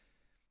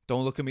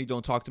don't look at me.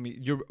 Don't talk to me.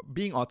 You're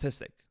being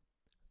autistic.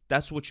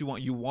 That's what you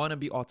want. You want to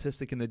be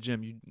autistic in the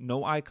gym.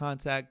 No eye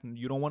contact.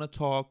 You don't want to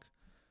talk.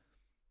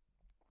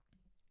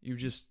 You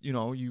just,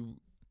 you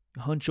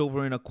hunch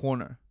over in a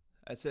corner.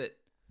 That's it.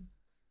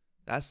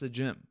 That's the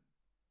gym.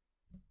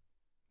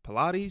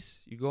 Pilates,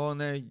 you go in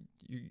there,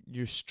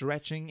 you're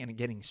stretching and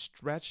getting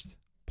stretched.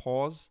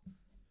 Pause.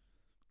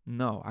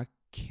 No, I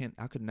can't.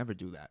 I could never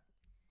do that.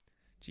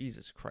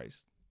 Jesus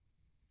Christ.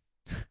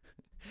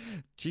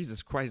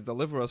 Jesus Christ,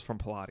 deliver us from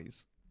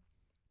Pilates.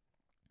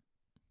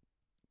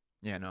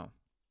 Yeah, no.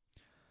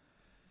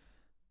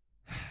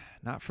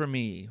 Not for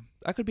me.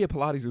 I could be a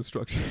Pilates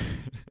instructor.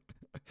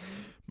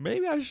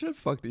 Maybe I should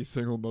fuck these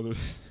single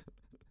mothers.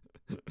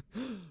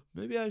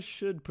 Maybe I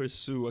should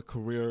pursue a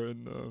career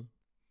in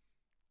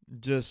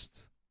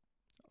just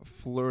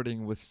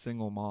flirting with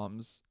single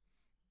moms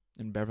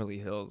in Beverly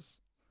Hills.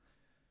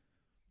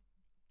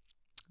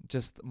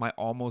 Just my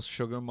almost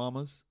sugar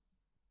mamas.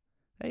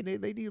 Hey,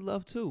 they need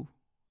love too.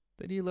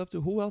 They need love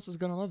too. Who else is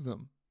going to love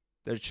them?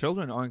 Their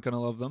children aren't going to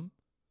love them.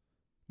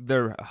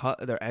 Their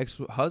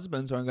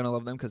ex-husbands aren't going to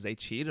love them because they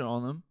cheated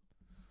on them.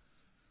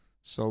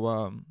 So,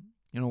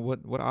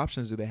 what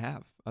options do they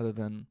have other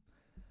than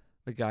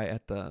the guy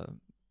at the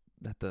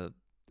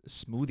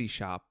smoothie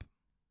shop?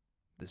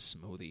 The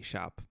smoothie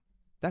shop.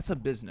 That's a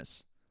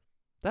business.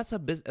 A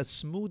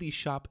smoothie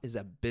shop is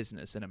a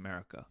business in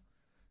America.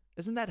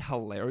 Isn't that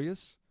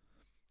hilarious?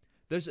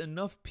 There's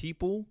enough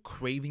people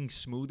craving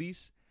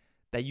smoothies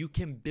that you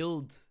can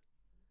build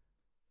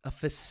a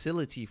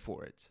facility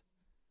for it.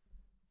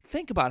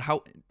 Think about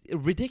how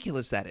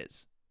ridiculous that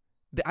is.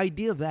 The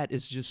idea of that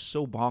is just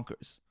so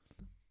bonkers.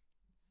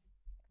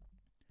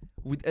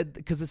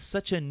 Because it's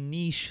such a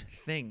niche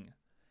thing.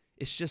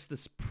 It's just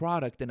this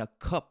product in a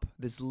cup,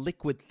 this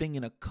liquid thing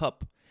in a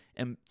cup.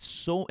 And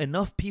so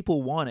enough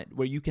people want it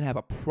where you can have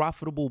a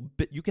profitable,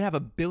 you can have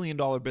 $1 billion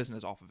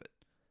business off of it.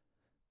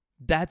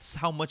 That's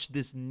how much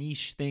this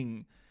niche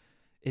thing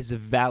is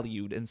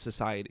valued in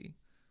society.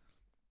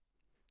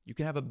 You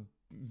can have a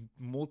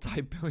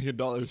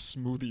multi-billion-dollar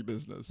smoothie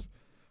business.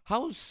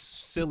 How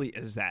silly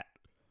is that?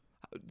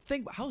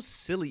 How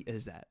silly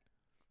is that?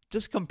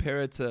 Just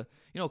compare it to,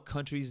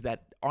 countries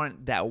that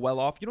aren't that well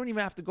off. You don't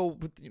even have to go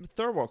with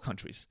third world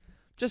countries.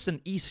 Just in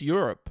East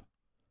Europe.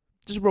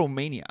 Just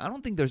Romania. I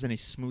don't think there's any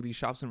smoothie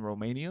shops in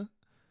Romania.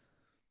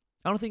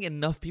 I don't think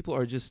enough people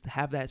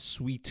have that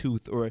sweet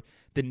tooth or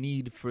the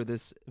need for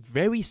this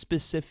very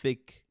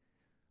specific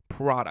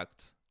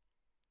product.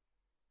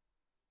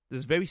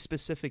 This very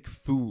specific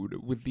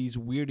food with these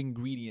weird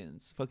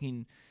ingredients.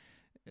 Fucking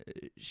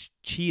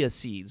chia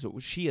seeds,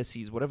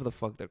 whatever the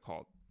fuck they're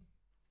called.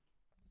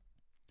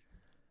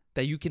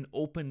 That you can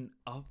open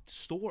a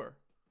store.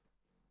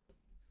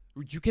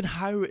 You can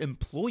hire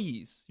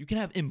employees. You can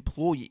have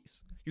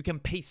employees. You can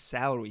pay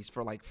salaries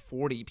for like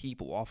 40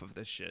 people off of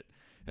this shit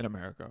in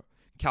America.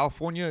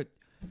 California,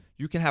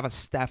 you can have a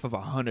staff of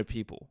 100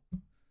 people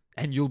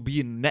and you'll be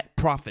in net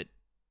profit.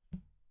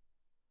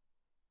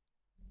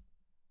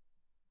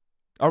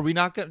 Are we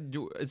not going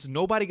to is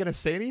nobody going to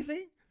say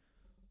anything?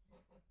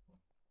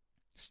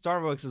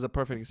 Starbucks is a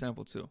perfect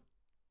example too.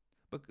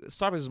 But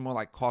Starbucks is more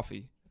like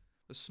coffee.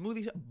 A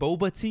smoothie,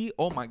 boba tea.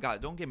 Oh my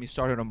God, don't get me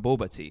started on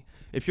boba tea.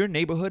 If your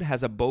neighborhood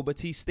has a boba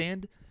tea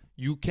stand,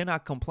 you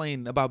cannot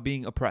complain about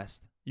being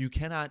oppressed. You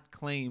cannot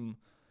claim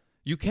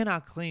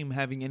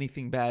having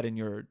anything bad in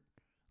your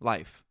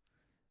life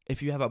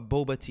if you have a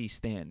boba tea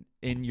stand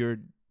in your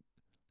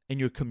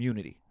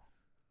community.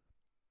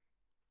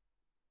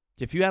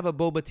 If you have a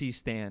boba tea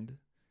stand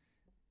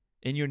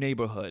in your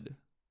neighborhood,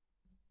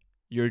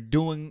 you're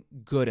doing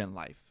good in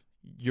life.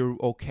 You're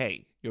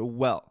okay. You're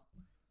well.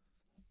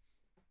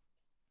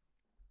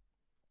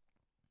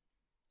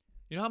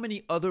 You know how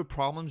many other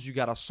problems you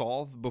gotta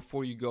solve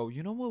before you go,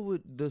 you know what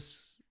would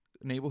this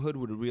neighborhood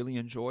would really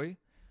enjoy?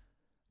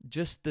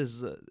 Just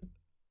this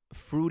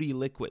fruity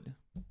liquid.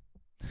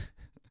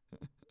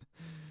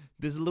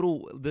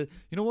 You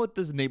know what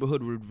this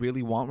neighborhood would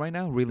really want right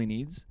now, really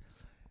needs?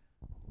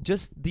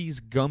 Just these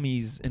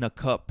gummies in a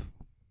cup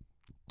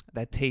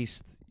that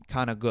taste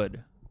kind of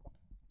good.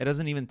 It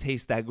doesn't even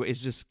taste that great. It's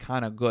just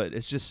kind of good.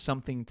 It's just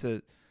something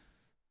to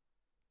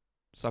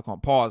suck on.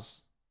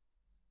 Pause.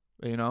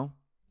 You know?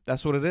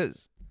 That's what it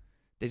is.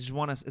 They just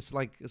want us. It's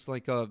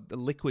like a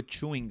liquid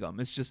chewing gum.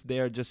 It's just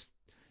there, just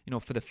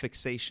for the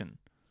fixation,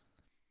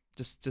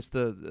 just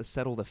to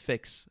settle the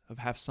fix of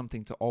have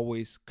something to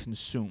always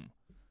consume.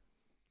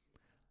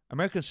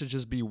 Americans should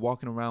just be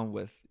walking around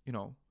with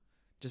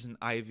just an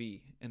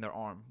IV in their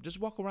arm. Just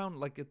walk around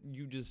like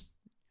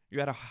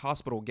you're at a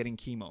hospital getting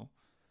chemo.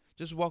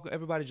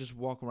 Everybody just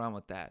walk around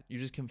with that. You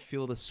just can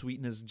feel the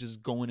sweetness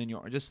just going in your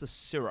arm. Just the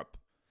syrup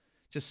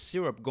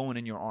going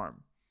in your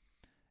arm.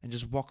 And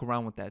just walk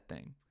around with that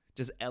thing.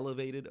 Just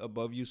elevated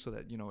above you so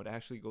that, it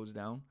actually goes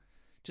down.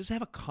 Just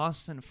have a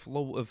constant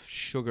flow of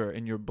sugar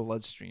in your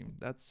bloodstream.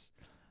 That's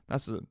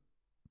the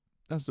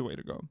way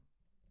to go.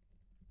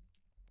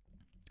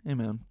 Hey,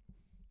 man.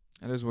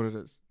 It is what it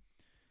is.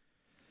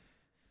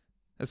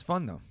 It's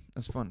fun, though.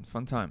 It's fun.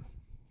 Fun time.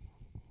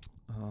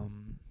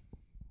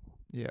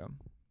 Yeah.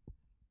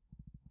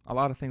 A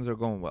lot of things are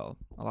going well.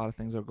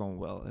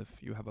 If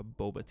you have a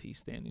boba tea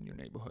stand in your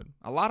neighborhood.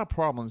 A lot of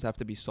problems have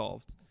to be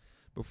solved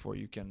before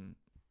you can,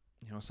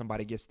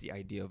 somebody gets the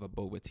idea of a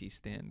boba tea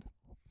stand.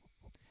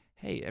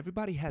 Hey,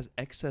 everybody has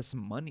excess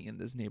money in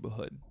this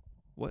neighborhood.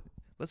 What?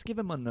 Let's give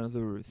them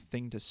another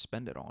thing to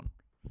spend it on.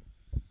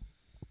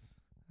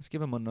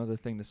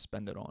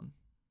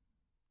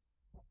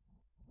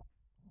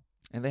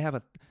 And they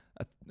have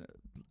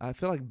I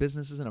feel like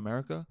businesses in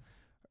America,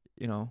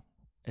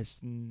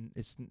 it's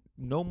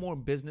no more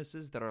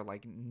businesses that are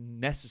like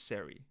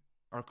necessary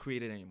are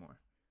created anymore.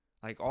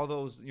 Like all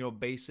those,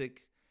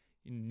 basic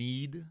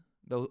need,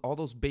 all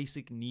those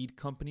basic need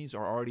companies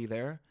are already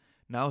there.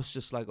 Now it's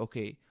just like,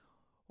 okay,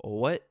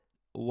 what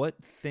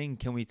thing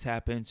can we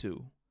tap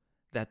into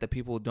that the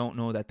people don't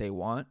know that they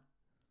want?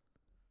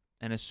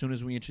 And as soon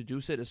as we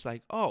introduce it, it's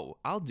like, oh,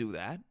 I'll do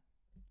that.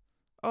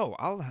 Oh,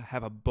 I'll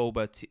have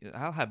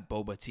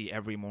boba tea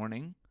every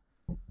morning.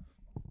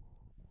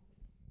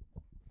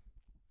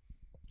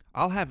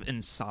 I'll have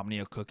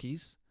insomnia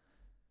cookies.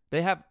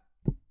 They have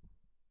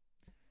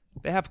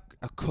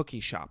a cookie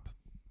shop.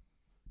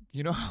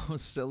 You know how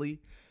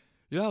silly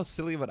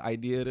of an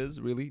idea it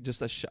is, really?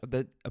 Just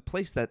a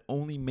place that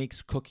only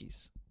makes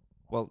cookies.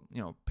 Well,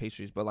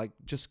 pastries, but like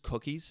just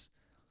cookies.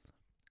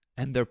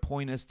 And their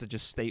point is to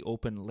just stay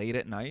open late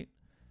at night.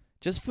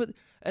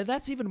 And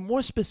that's even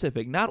more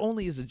specific. Not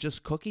only is it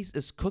just cookies,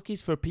 it's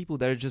cookies for people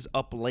that are just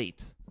up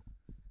late.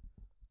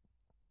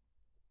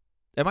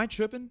 Am I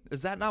tripping?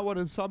 Is that not what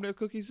insomnia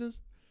cookies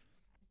is?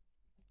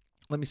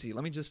 Let me see.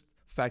 Let me just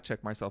fact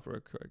check myself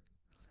real quick.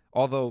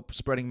 Although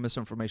spreading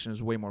misinformation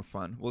is way more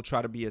fun. We'll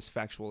try to be as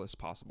factual as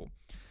possible.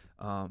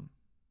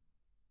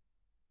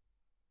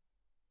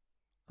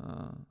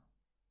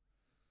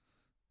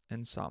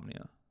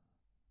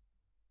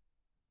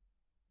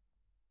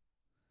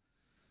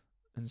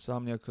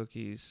 Insomnia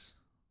cookies.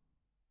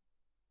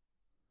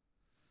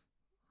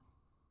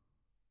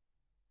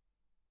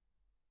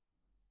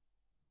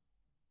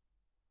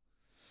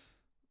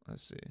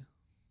 Let's see.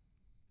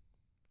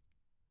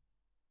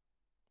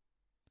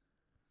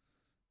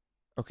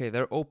 Okay,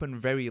 they're open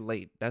very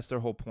late. That's their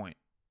whole point.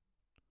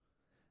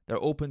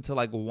 They're open till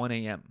like 1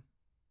 a.m.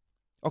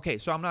 Okay,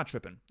 so I'm not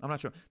tripping.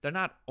 They're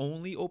not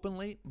only open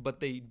late, but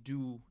they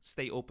do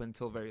stay open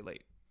till very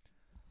late.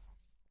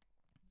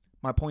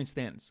 My point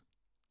stands.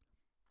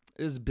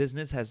 This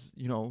business has,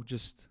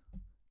 just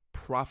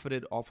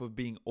profited off of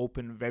being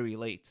open very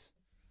late.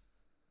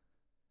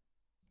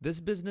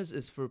 This business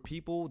is for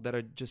people that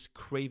are just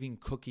craving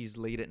cookies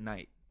late at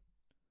night.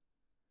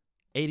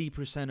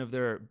 80% of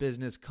their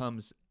business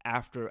comes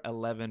after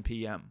 11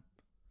 p.m.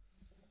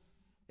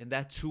 In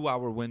that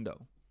 2-hour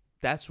window.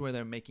 That's where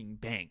they're making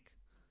bank.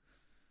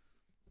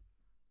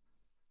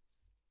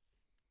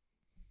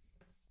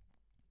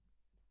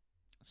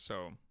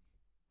 So,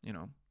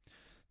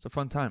 it's a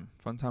fun time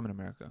in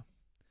America.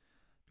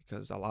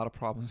 Because a lot of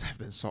problems have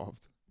been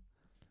solved.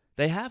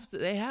 They have to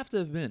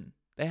have been.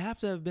 They have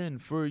to have been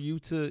for you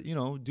to,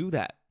 do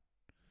that.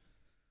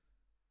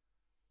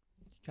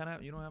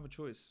 You don't have a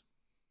choice.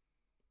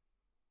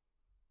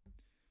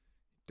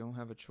 Don't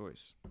have a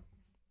choice.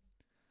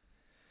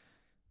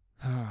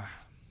 I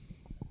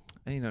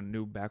need a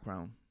new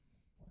background.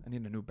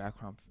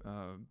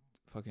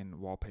 Fucking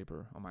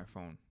wallpaper on my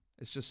phone.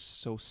 It's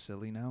just so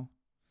silly now.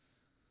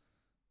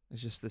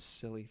 It's just this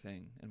silly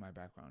thing in my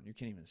background. You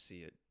can't even see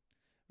it.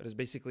 But it's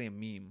basically a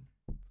meme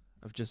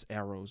of just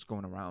arrows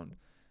going around.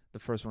 The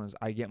first one is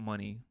I get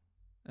money.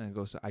 And it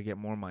goes to I get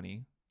more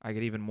money. I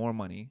get even more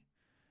money.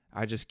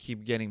 I just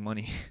keep getting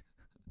money.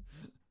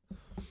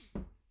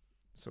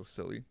 So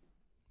silly.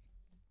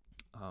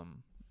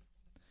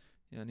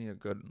 Yeah, I need a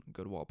good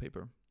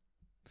wallpaper.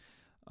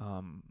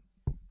 Um,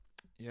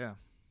 yeah,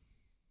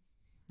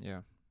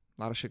 yeah,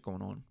 a lot of shit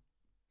going on.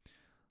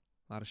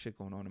 A lot of shit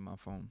going on in my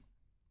phone.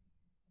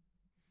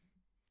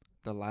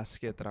 The last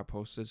skit that I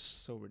posted is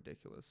so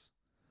ridiculous.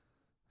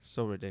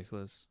 So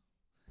ridiculous.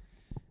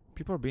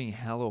 People are being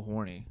hella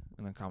horny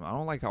in the comment. I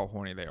don't like how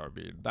horny they are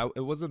being.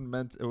 It was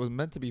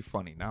meant to be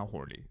funny, not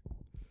horny.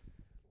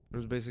 It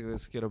was basically a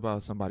skit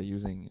about somebody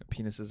using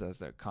penises as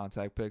their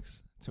contact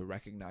pics to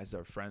recognize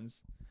their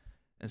friends.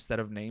 Instead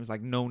of names,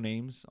 like no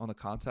names on the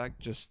contact,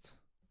 just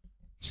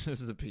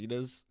the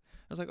penis.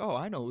 I was like, oh,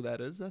 I know who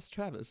that is. That's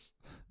Travis.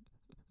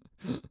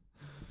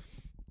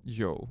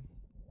 Yo.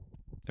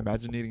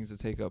 Imagine needing to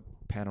take a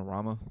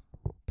panorama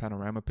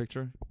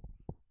picture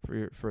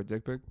for a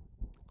dick pic.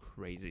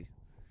 Crazy.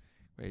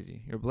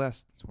 You're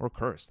blessed or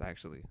cursed,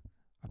 actually.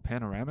 A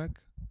panoramic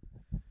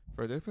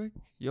for a dick pic?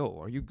 Yo,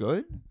 are you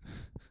good?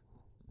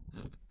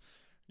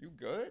 You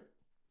good?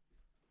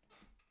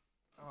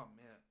 Oh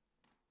man,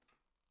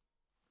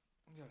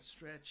 I gotta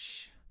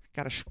stretch.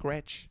 Gotta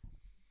stretch.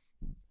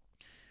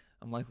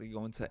 I'm likely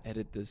going to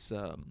edit this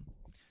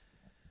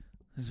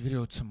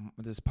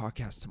this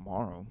podcast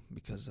tomorrow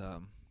because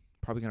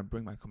probably gonna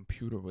bring my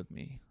computer with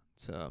me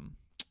to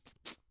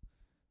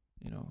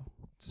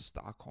to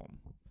Stockholm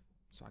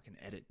so I can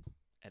edit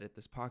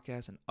this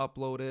podcast and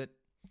upload it.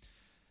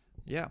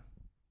 Yeah.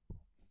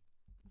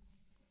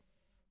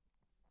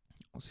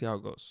 We'll see how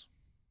it goes.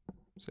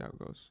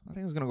 I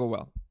think it's gonna go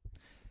well.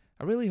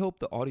 I really hope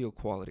the audio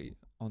quality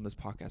on this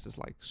podcast is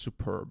like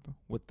superb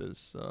with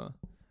this.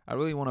 I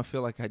really want to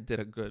feel like I did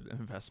a good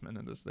investment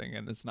in this thing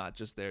and it's not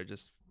just there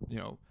just,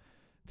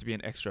 to be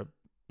an extra,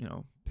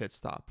 pit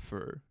stop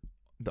for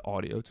the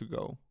audio to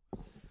go.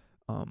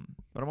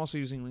 But I'm also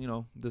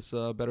using, this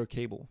better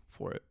cable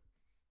for it.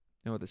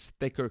 This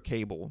thicker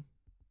cable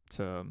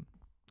to,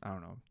 I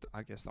don't know,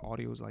 I guess the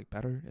audio is like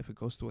better if it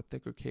goes to a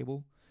thicker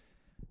cable.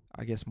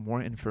 I guess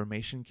more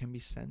information can be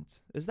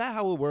sent. Is that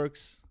how it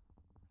works?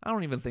 I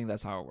don't even think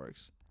that's how it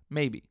works.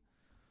 Maybe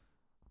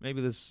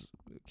this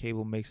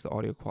cable makes the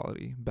audio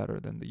quality better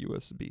than the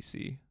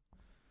USB-C.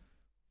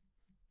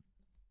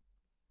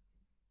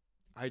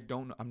 I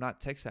don't know. I'm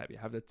not tech savvy.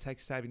 I have the tech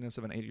savviness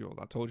of an 8-year-old.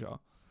 I told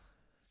y'all.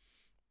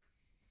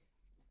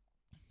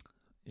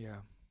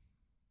 Yeah.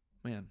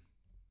 Man,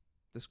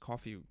 this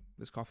coffee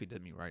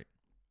did me right.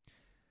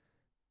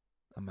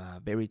 I'm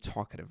very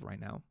talkative right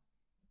now.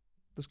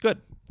 That's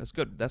good.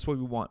 That's what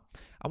we want.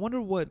 I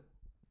wonder what's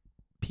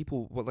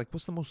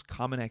the most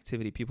common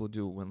activity people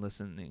do when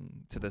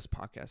listening to this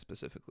podcast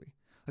specifically?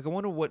 Like, I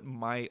wonder what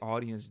my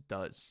audience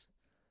does.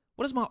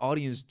 What does my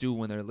audience do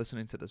when they're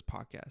listening to this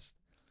podcast?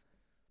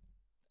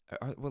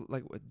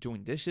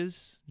 Doing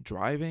dishes,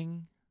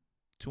 driving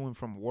to and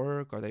from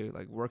work? Are they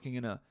like working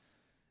in a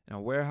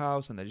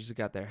warehouse and they just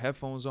got their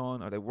headphones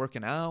on? Are they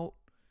working out?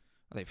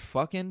 Are they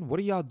fucking?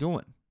 What are y'all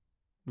doing?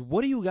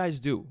 What do you guys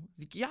do?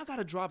 Y'all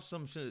gotta drop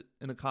some shit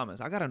in the comments.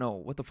 I gotta know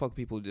what the fuck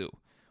people do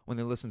when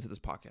they listen to this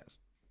podcast.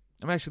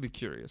 I'm actually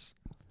curious.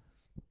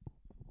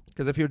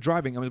 Because if you're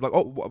driving, I'm like,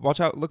 oh, watch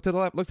out. Look to the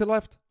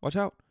left. Watch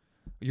out.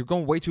 You're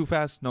going way too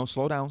fast. No,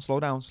 slow down.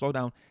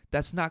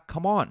 That's not,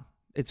 come on.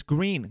 It's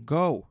green.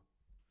 Go.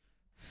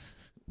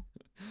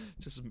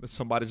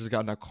 Somebody just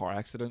got in a car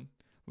accident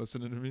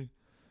listening to me.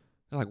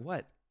 They're like,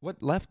 what?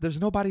 What left? There's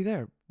nobody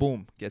there.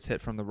 Boom. Gets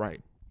hit from the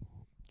right.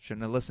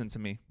 Shouldn't have listened to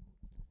me.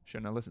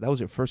 That was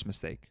your first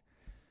mistake.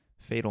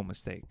 Fatal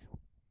mistake.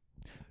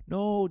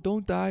 No,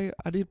 don't die.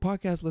 I need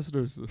podcast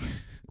listeners.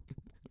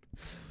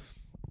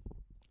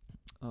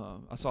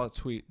 I saw a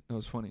tweet. That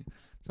was funny.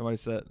 Somebody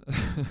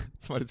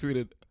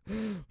tweeted,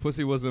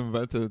 pussy was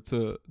invented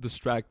to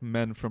distract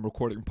men from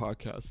recording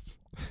podcasts.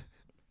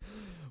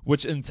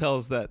 Which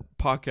entails that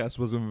podcast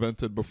was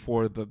invented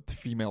before the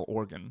female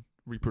organ,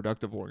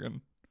 reproductive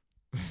organ.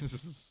 This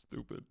is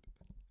stupid.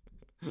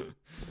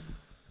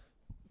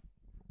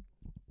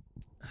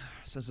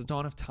 Since the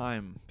dawn of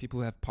time,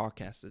 people have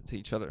podcasted to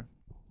each other.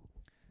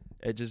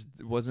 It just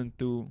wasn't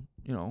through,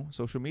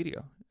 social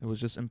media. It was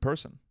just in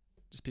person.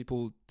 Just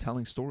people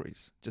telling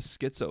stories. Just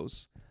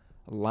schizos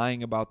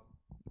lying about,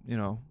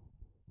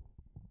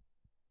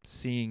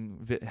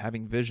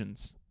 having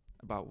visions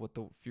about what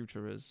the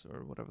future is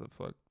or whatever the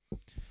fuck.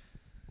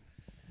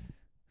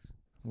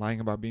 Lying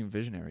about being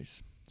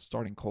visionaries.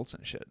 Starting cults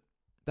and shit.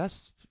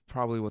 That's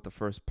probably what the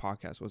first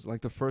podcast was.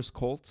 Like the first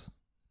cult,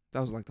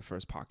 that was like the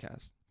first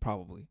podcast.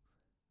 Probably.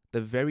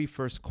 The very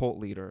first cult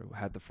leader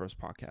had the first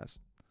podcast.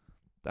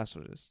 That's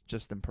what it is.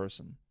 Just in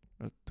person.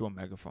 Or through a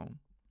megaphone.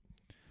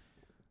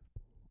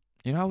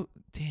 You know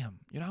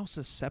how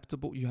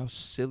susceptible, how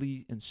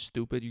silly and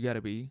stupid you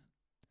gotta be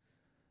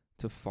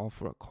to fall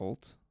for a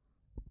cult?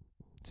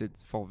 To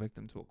fall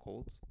victim to a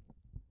cult?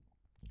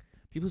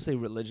 People say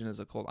religion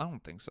is a cult. I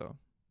don't think so.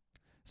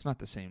 It's not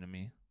the same to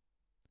me.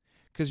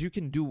 Because you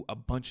can do a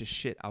bunch of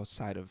shit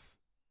outside of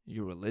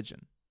your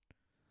religion.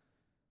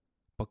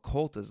 But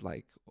cult is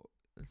like,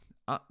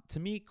 to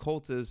me,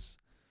 cult is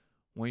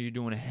when you're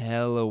doing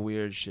hella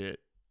weird shit,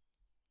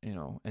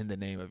 in the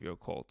name of your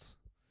cult.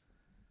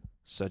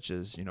 Such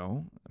as,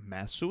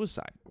 mass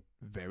suicide.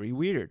 Very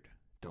weird.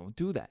 Don't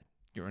do that.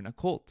 you're in a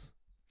cult,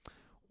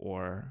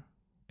 or,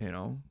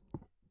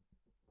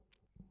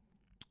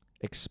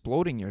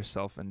 exploding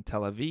yourself in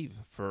Tel Aviv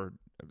for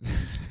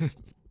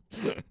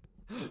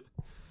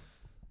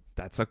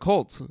that's a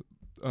cult.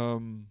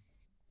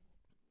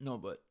 No,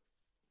 but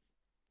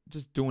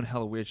just doing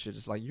hella weird shit.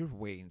 Just like, you're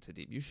way into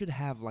deep. You should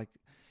have like,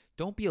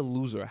 don't be a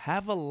loser.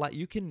 Have a life.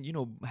 You can,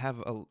 have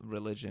a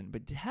religion,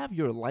 but have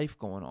your life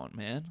going on,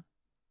 man.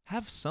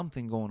 Have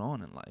something going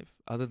on in life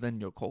other than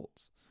your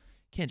cults.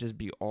 You can't just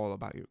be all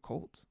about your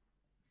cult.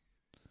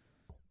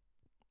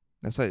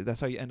 That's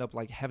how you end up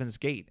like Heaven's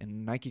Gate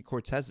and Nike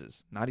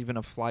Cortezes. Not even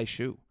a fly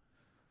shoe.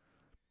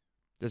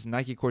 There's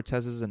Nike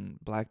Cortezes and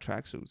black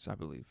tracksuits, I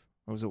believe.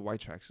 Or was it white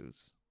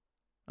tracksuits?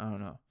 I don't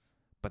know.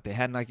 But they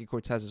had Nike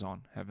Cortezes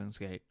on Heaven's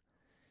Gate.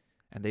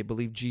 And they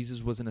believed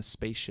Jesus was in a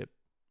spaceship.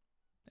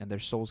 And their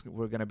souls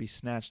were going to be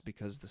snatched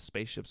because the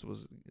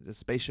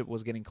spaceship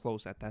was getting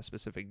close at that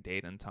specific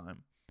date and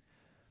time.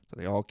 So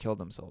they all killed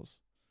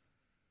themselves,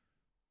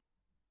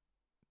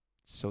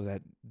 so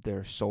that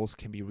their souls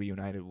can be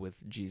reunited with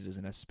Jesus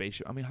in a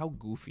spaceship. I mean, how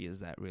goofy is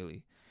that,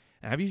 really?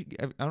 And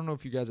I don't know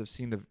if you guys have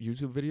seen the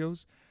YouTube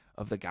videos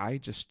of the guy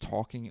just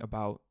talking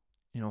about,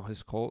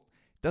 his cult.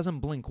 Doesn't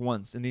blink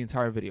once in the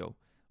entire video.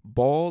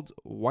 Bald,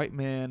 white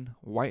man,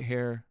 white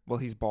hair. Well,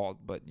 he's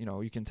bald, but,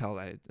 you can tell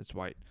that it's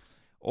white.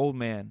 Old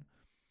man,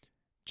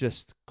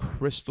 just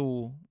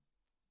crystal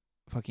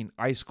fucking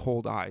ice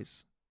cold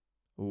eyes,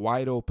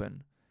 wide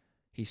open.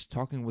 He's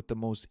talking with the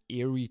most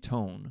eerie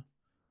tone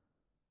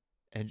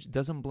and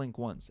doesn't blink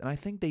once. And I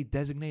think they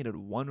designated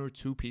 1 or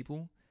 2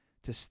 people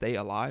to stay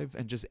alive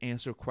and just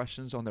answer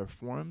questions on their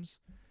forums.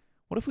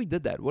 What if we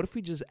did that? What if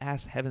we just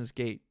asked Heaven's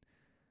Gate,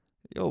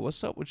 yo,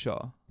 what's up with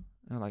y'all?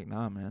 And they're like,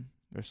 nah, man,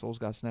 their souls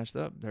got snatched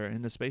up. They're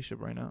in the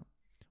spaceship right now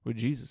with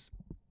Jesus,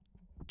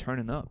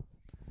 turning up.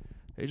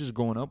 They're just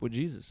going up with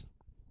Jesus.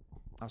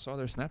 I saw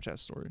their Snapchat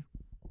story.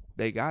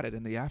 They got it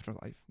in the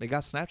afterlife. They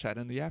got Snapchat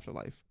in the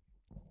afterlife.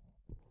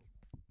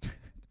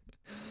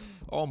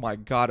 Oh my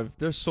God, if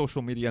there's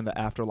social media in the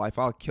afterlife,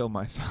 I'll kill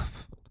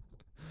myself.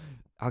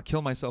 I'll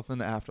kill myself in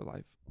the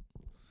afterlife.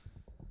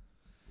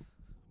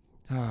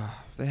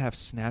 If they have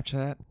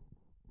Snapchat,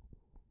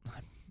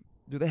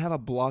 do they have a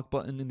block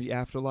button in the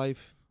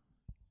afterlife?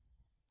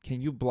 Can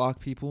you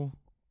block people?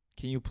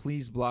 Can you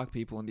please block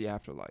people in the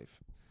afterlife?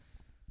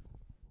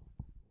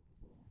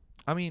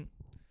 I mean,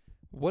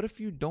 what if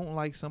you don't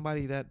like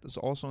somebody that is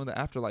also in the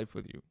afterlife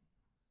with you?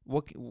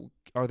 What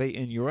are they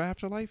in your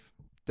afterlife?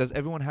 Does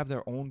everyone have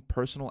their own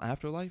personal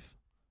afterlife?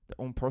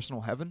 Their own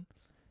personal heaven?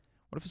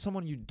 What if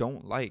someone you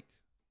don't like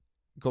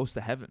goes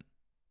to heaven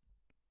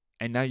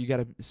and now you got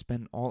to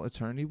spend all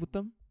eternity with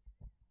them?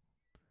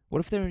 What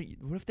if they're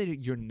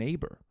your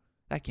neighbor?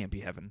 That can't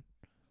be heaven.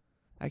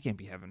 That can't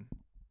be heaven.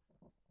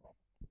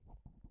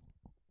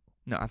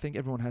 No, I think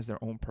everyone has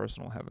their own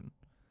personal heaven.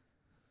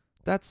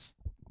 That's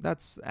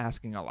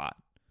asking a lot.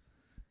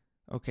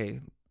 Okay,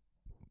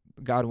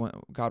 God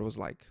was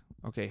like,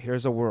 okay,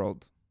 here's a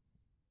world.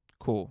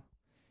 Cool.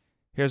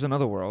 Here's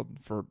another world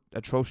for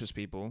atrocious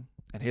people,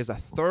 and here's a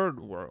third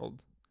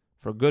world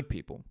for good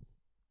people.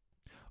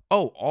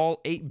 Oh,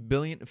 all 8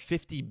 billion,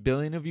 50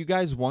 billion of you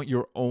guys want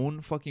your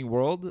own fucking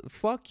world?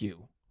 Fuck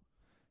you.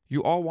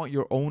 You all want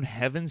your own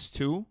heavens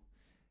too?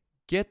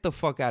 Get the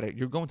fuck out of here.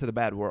 You're going to the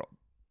bad world.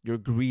 You're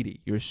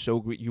greedy. You're so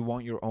greedy. You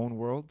want your own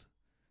world?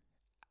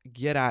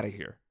 Get out of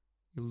here.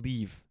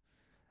 Leave.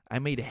 I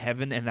made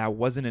heaven and that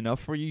wasn't enough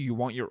for you. You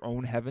want your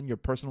own heaven, your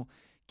personal.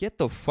 Get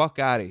the fuck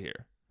out of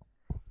here.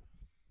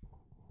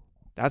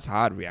 That's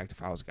how I'd react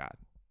if I was God.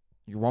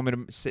 You want me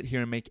to sit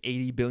here and make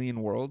 80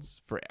 billion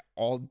worlds for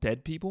all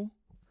dead people?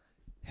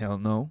 Hell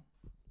no.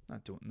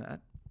 Not doing that.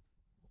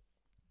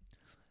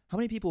 How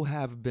many people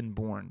have been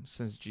born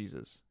since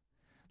Jesus?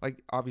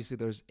 Like, obviously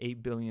there's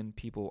 8 billion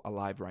people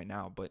alive right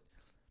now, but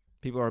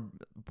people are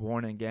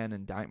born again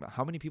and dying.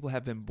 How many people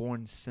have been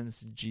born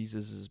since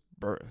Jesus'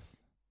 birth?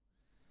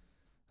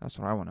 That's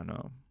what I want to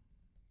know.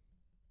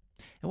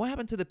 And what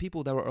happened to the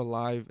people that were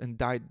alive and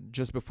died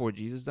just before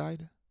Jesus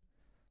died?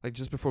 Like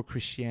just before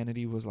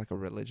Christianity was like a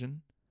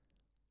religion?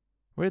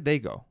 Where'd they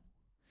go?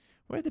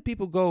 Where'd the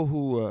people go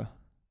who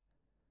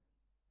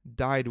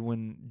died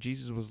when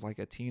Jesus was like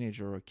a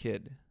teenager or a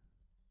kid?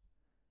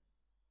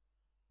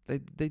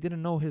 They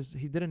didn't know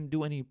he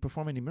didn't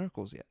perform any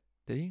miracles yet,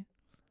 did he?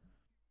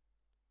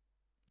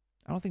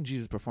 I don't think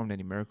Jesus performed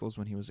any miracles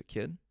when he was a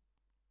kid.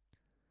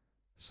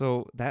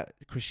 So that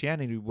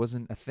Christianity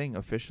wasn't a thing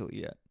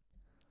officially yet.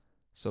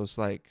 So it's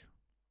like,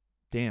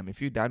 damn,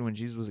 if you died when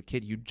Jesus was a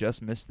kid, you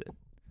just missed it.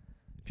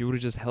 If you would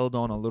have just held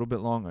on a little bit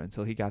longer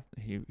until he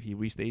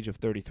reached the age of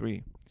 33,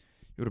 you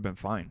would have been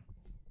fine.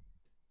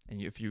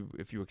 And if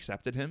you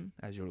accepted him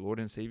as your Lord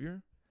and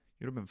Savior,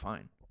 you'd have been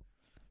fine.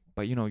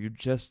 But you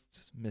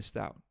just missed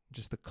out.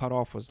 Just the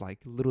cutoff was like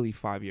literally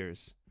 5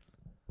 years.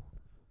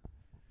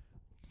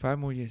 5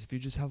 more years. If you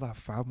just held out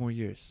 5 more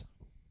years,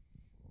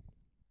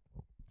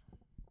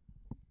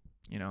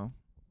 you would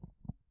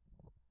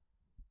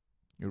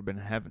have been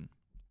in heaven.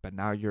 But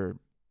now are you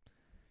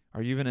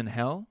even in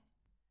hell?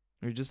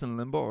 Are you just in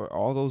limbo? Are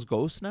all those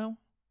ghosts now?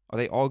 Are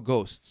they all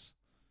ghosts?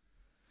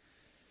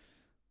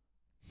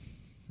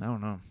 I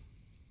don't know.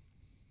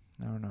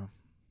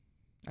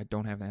 I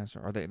don't have the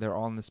answer. They're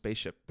all in the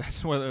spaceship.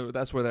 That's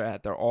where they're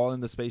at. They're all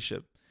in the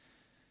spaceship.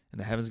 In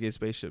the Heaven's Gate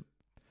spaceship.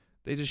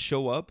 They just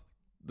show up.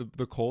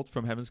 The cult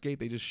from Heaven's Gate,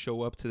 they just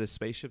show up to the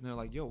spaceship and they're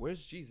like, "Yo,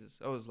 where's Jesus?"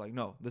 I was like,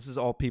 "No, this is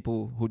all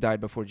people who died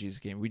before Jesus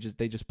came.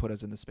 They just put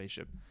us in the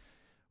spaceship.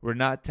 We're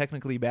not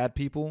technically bad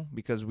people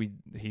because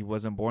he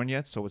wasn't born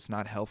yet, so it's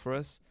not hell for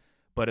us,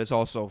 but it's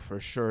also for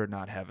sure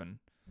not heaven."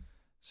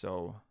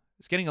 So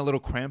it's getting a little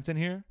cramped in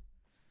here,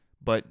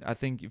 but I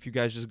think if you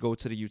guys just go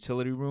to the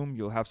utility room,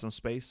 you'll have some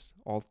space,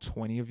 all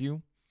 20 of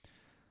you.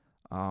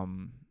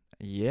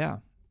 Yeah.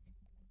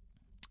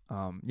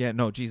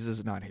 No, Jesus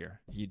is not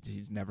here.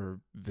 He's never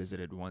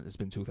visited one. It's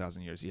been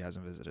 2,000 years. He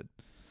hasn't visited.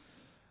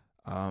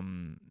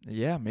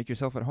 Make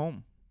yourself at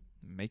home.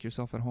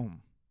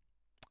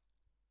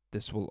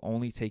 This will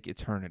only take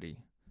eternity.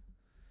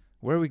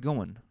 Where are we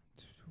going?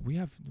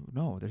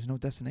 There's no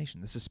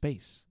destination. This is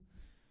space.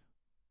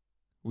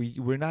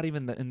 We're not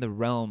even in the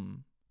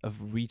realm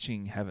of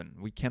reaching heaven.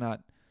 We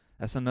cannot.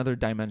 That's another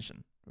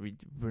dimension.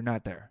 We're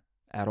not there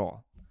at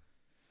all.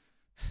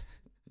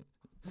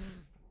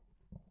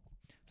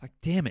 It's like,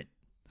 damn it,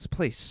 this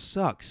place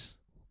sucks.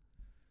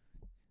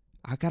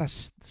 I gotta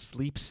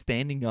sleep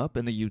standing up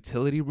in the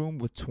utility room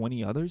with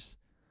 20 others.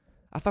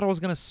 I thought I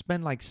was gonna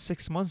spend like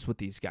 6 months with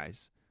these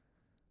guys.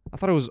 I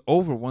thought it was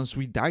over once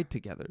we died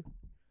together.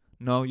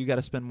 No, you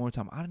gotta spend more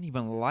time. I don't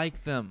even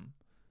like them.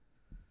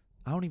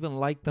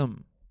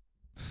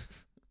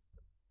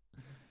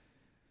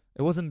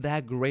 It wasn't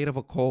that great of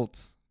a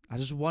cult. I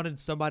just wanted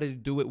somebody to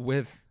do it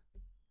with.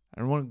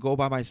 I didn't want to go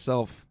by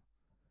myself.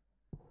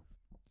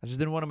 I just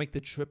didn't want to make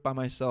the trip by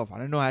myself. I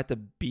didn't know I had to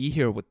be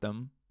here with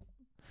them.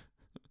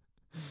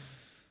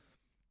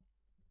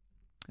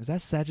 Is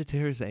that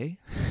Sagittarius A?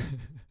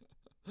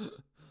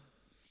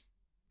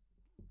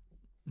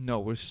 No,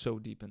 we're so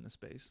deep in the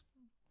space.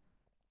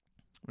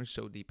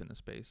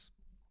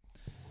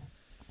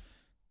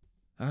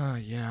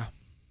 Yeah.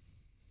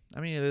 I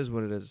mean, it is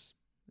what it is.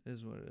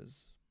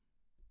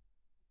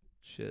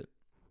 Shit.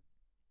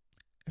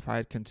 If I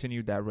had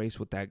continued that race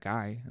with that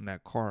guy in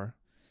that car,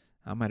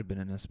 I might have been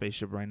in a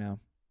spaceship right now.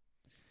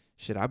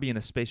 Shit, I'd be in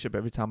a spaceship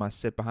every time I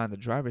sit behind the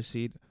driver's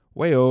seat.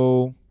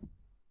 Wayo.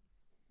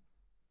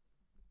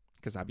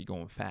 Because I'd be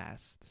going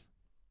fast.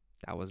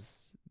 That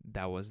was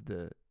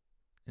the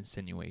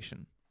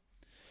insinuation.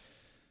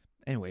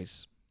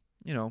 Anyways,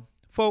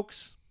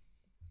 folks,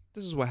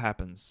 this is what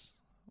happens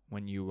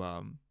when you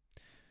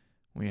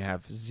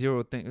have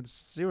zero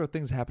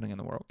things happening in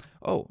the world.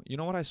 Oh, you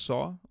know what I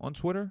saw on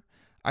Twitter?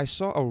 I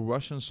saw a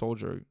Russian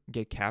soldier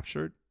get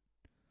captured.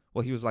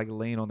 Well, he was like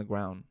laying on the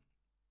ground,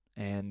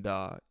 and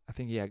I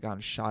think he had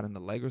gotten shot in the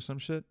leg or some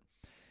shit.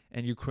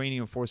 And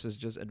Ukrainian forces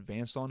just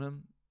advanced on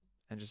him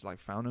and just like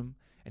found him,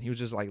 and he was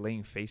just like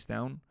laying face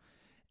down.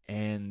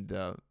 And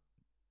the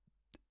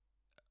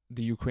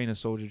Ukrainian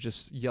soldier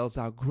just yells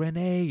out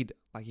 "grenade!"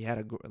 Like he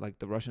had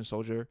the Russian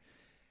soldier,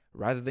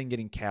 rather than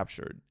getting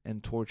captured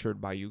and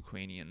tortured by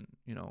Ukrainian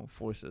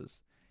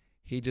forces,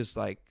 he just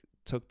like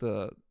took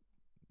the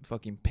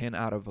fucking pin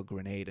out of a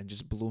grenade and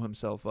just blew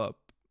himself up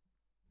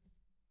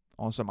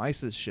on some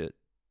ISIS shit.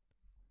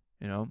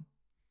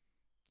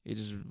 He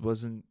just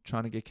wasn't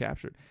trying to get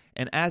captured.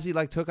 And as he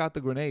like took out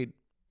the grenade,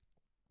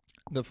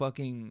 the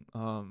fucking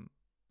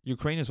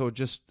Ukrainian soldier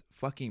just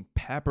fucking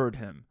peppered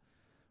him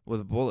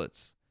with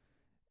bullets.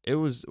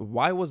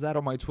 Why was that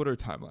on my Twitter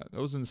timeline? It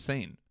was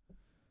insane.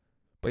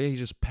 But yeah, he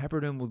just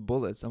peppered him with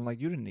bullets. I'm like,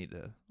 you didn't need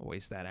to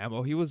waste that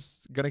ammo. He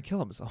was going to kill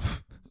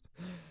himself.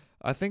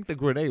 I think the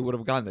grenade would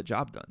have gotten the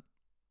job done.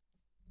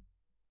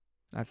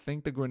 I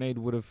think the grenade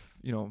would have,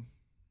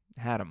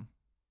 had him.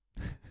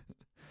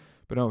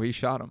 But no, he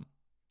shot him.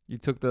 He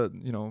took the,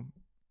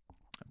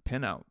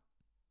 pin out.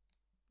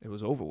 It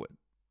was over with.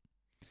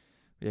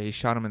 Yeah, he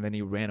shot him and then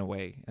he ran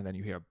away. And then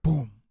you hear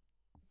boom.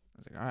 I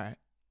was like, all right.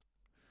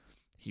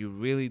 He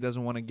really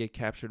doesn't want to get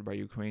captured by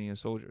Ukrainian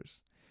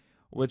soldiers.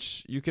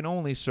 Which you can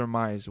only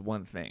surmise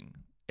one thing.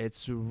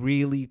 It's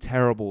really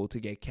terrible to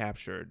get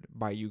captured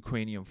by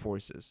Ukrainian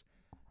forces.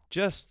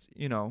 Just,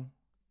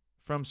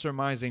 from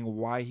surmising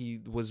why he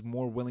was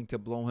more willing to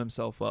blow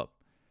himself up.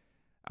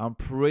 I'm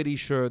pretty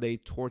sure they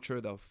torture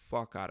the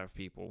fuck out of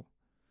people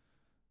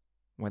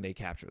when they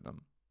capture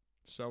them.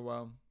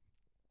 So,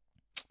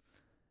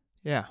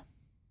 yeah.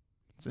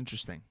 It's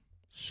interesting.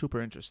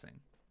 Super interesting.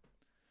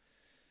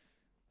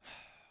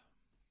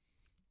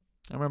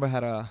 I remember I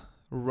had a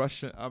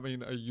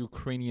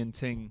Ukrainian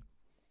ting,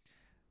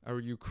 a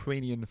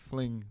Ukrainian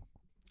fling,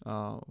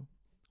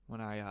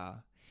 when I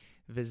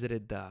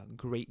visited the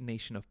great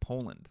nation of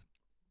Poland.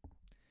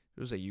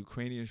 There was a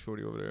Ukrainian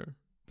shorty over there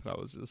that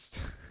I was just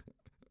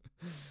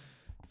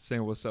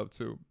saying what's up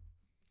to.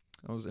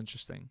 That was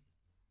interesting.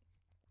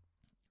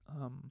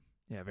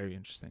 Yeah, very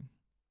interesting.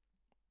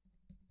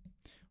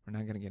 We're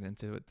not going to get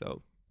into it,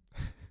 though.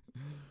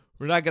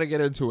 We're not going to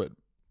get into it.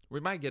 We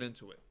might get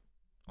into it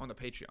on the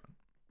Patreon.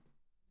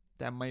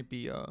 That might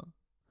be, a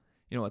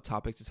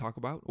topic to talk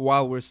about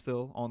while we're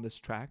still on this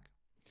track.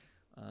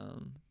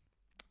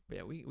 But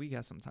yeah, we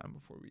got some time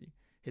before we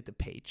hit the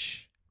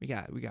page. We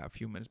got a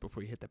few minutes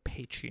before we hit the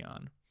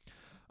Patreon.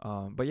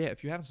 But yeah,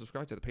 if you haven't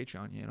subscribed to the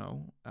Patreon,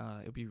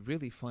 it'd be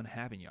really fun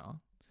having y'all.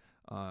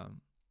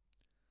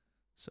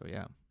 So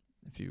yeah,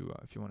 if you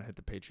want to hit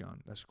the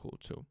Patreon, that's cool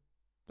too.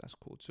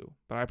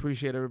 But I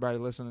appreciate everybody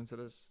listening to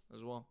this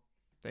as well.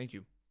 Thank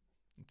you.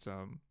 It's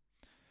a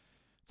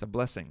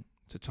blessing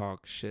to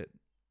talk shit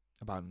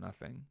about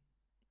nothing,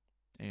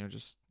 and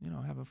just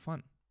having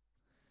fun,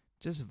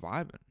 just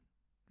vibing.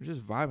 We're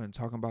just vibing,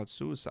 talking about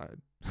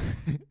suicide.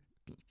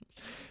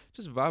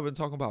 Just vibing,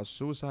 talking about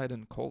suicide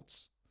and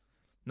cults.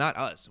 Not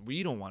us.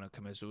 We don't want to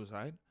commit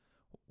suicide.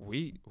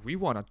 We're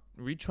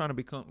trying to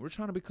become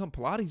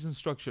Pilates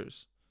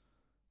instructors.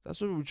 That's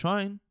what we're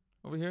trying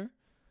over here.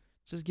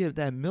 Just give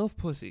that MILF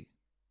pussy.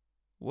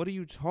 What are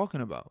you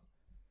talking about?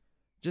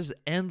 Just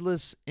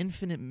endless,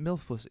 infinite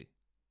MILF pussy.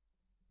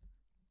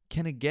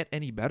 Can it get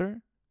any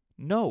better?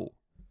 No.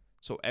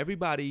 So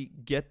everybody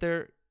get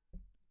their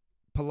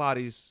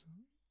Pilates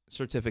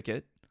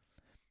certificate.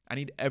 I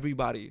need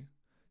everybody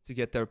to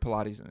get their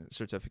Pilates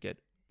certificate.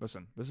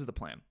 Listen, this is the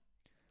plan.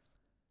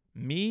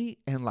 Me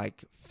and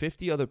like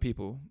 50 other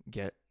people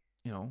get,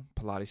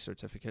 Pilates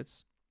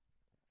certificates.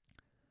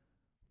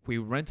 We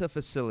rent a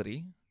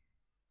facility.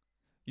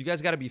 You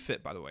guys got to be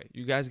fit, by the way.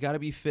 You guys got to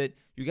be fit.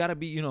 You got to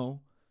be,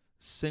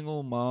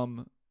 single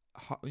mom,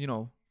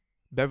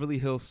 Beverly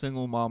Hills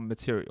single mom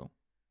material.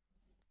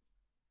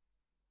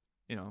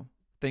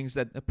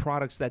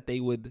 Products that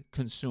they would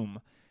consume,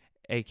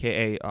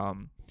 aka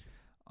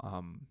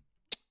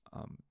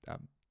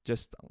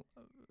just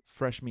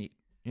fresh meat,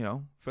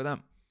 for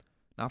them,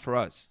 not for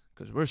us,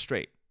 because we're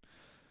straight.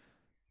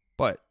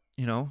 But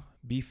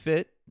be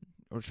fit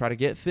or try to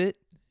get fit.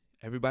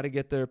 Everybody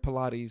get their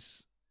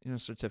Pilates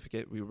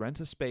certificate. We rent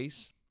a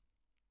space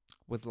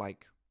with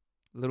like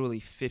literally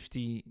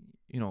 50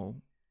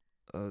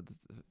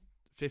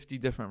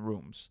 different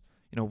rooms,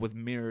 with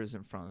mirrors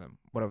in front of them,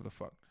 whatever the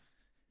fuck.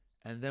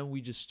 And then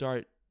we just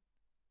start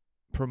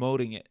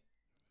promoting it.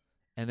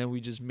 And then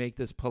we just make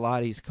this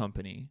Pilates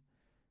company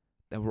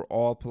that we're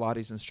all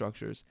Pilates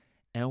instructors.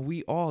 And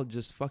we all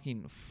just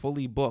fucking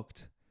fully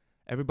booked.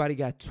 Everybody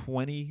got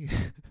 20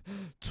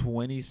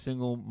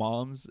 single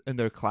moms in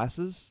their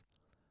classes.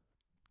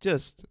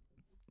 Just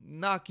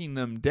knocking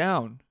them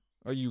down.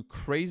 Are you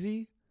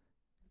crazy?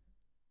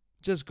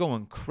 Just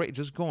going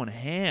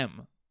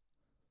ham.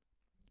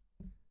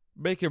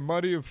 Making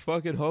money and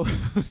fucking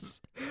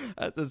hoes.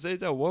 At the same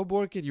time, what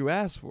more can you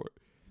ask for?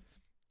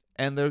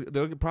 And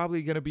they're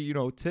probably going to be,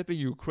 tipping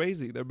you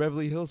crazy. They're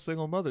Beverly Hills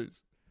single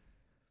mothers.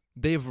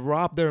 They've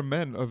robbed their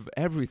men of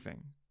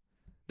everything.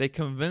 They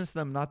convinced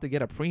them not to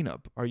get a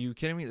prenup. Are you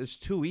kidding me? It's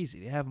too easy.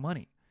 They have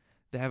money.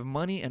 They have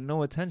money and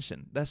no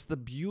attention. That's a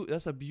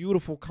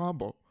beautiful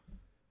combo.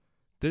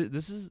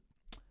 Here's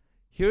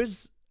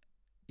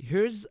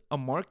a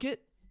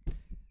market.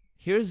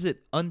 Here's an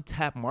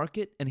untapped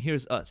market, and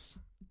here's us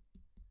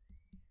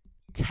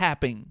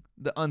tapping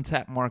the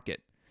untapped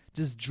market,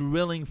 just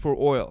drilling for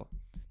oil,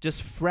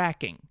 just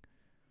fracking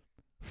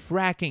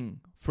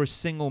for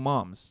single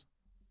moms.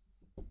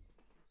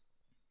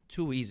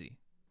 Too easy.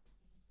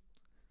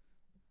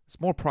 It's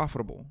more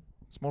profitable.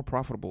 It's more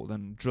profitable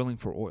than drilling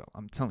for oil.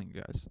 I'm telling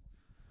you guys.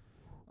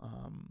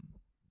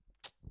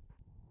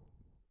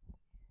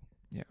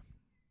 Yeah.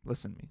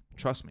 Listen to me.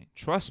 Trust me.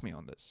 Trust me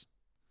on this.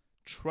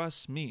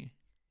 Trust me.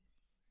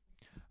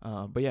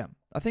 But yeah,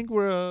 I think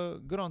we're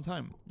good on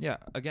time. Yeah,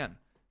 again,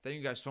 thank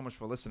you guys so much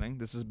for listening.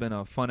 This has been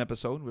a fun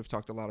episode. We've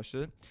talked a lot of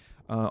shit.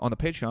 On the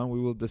Patreon, we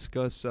will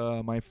discuss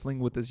my fling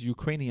with this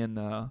Ukrainian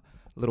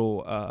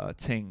little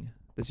ting.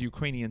 This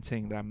Ukrainian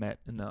ting that I met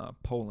in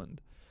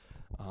Poland.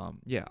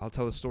 Yeah, I'll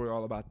tell the story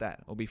all about that.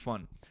 It'll be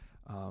fun.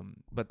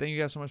 But thank you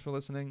guys so much for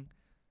listening.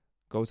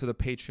 Go to the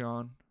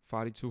Patreon,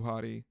 Fadi Too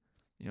Hottie.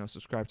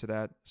 Subscribe to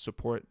that.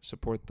 Support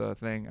the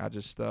thing. I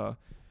just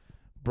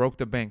broke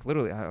the bank.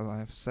 Literally, I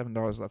have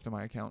 $7 left in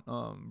my account.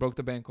 Broke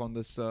the bank on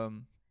this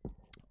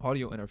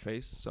audio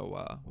interface.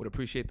 So would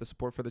appreciate the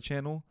support for the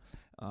channel.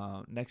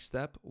 Next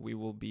step, we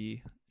will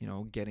be,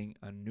 getting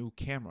a new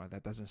camera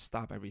that doesn't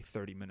stop every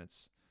 30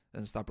 minutes.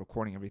 Doesn't stop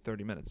recording every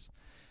 30 minutes.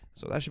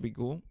 So that should be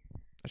cool.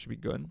 That should be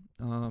good.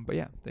 But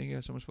yeah, thank you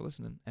guys so much for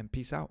listening, and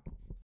peace out.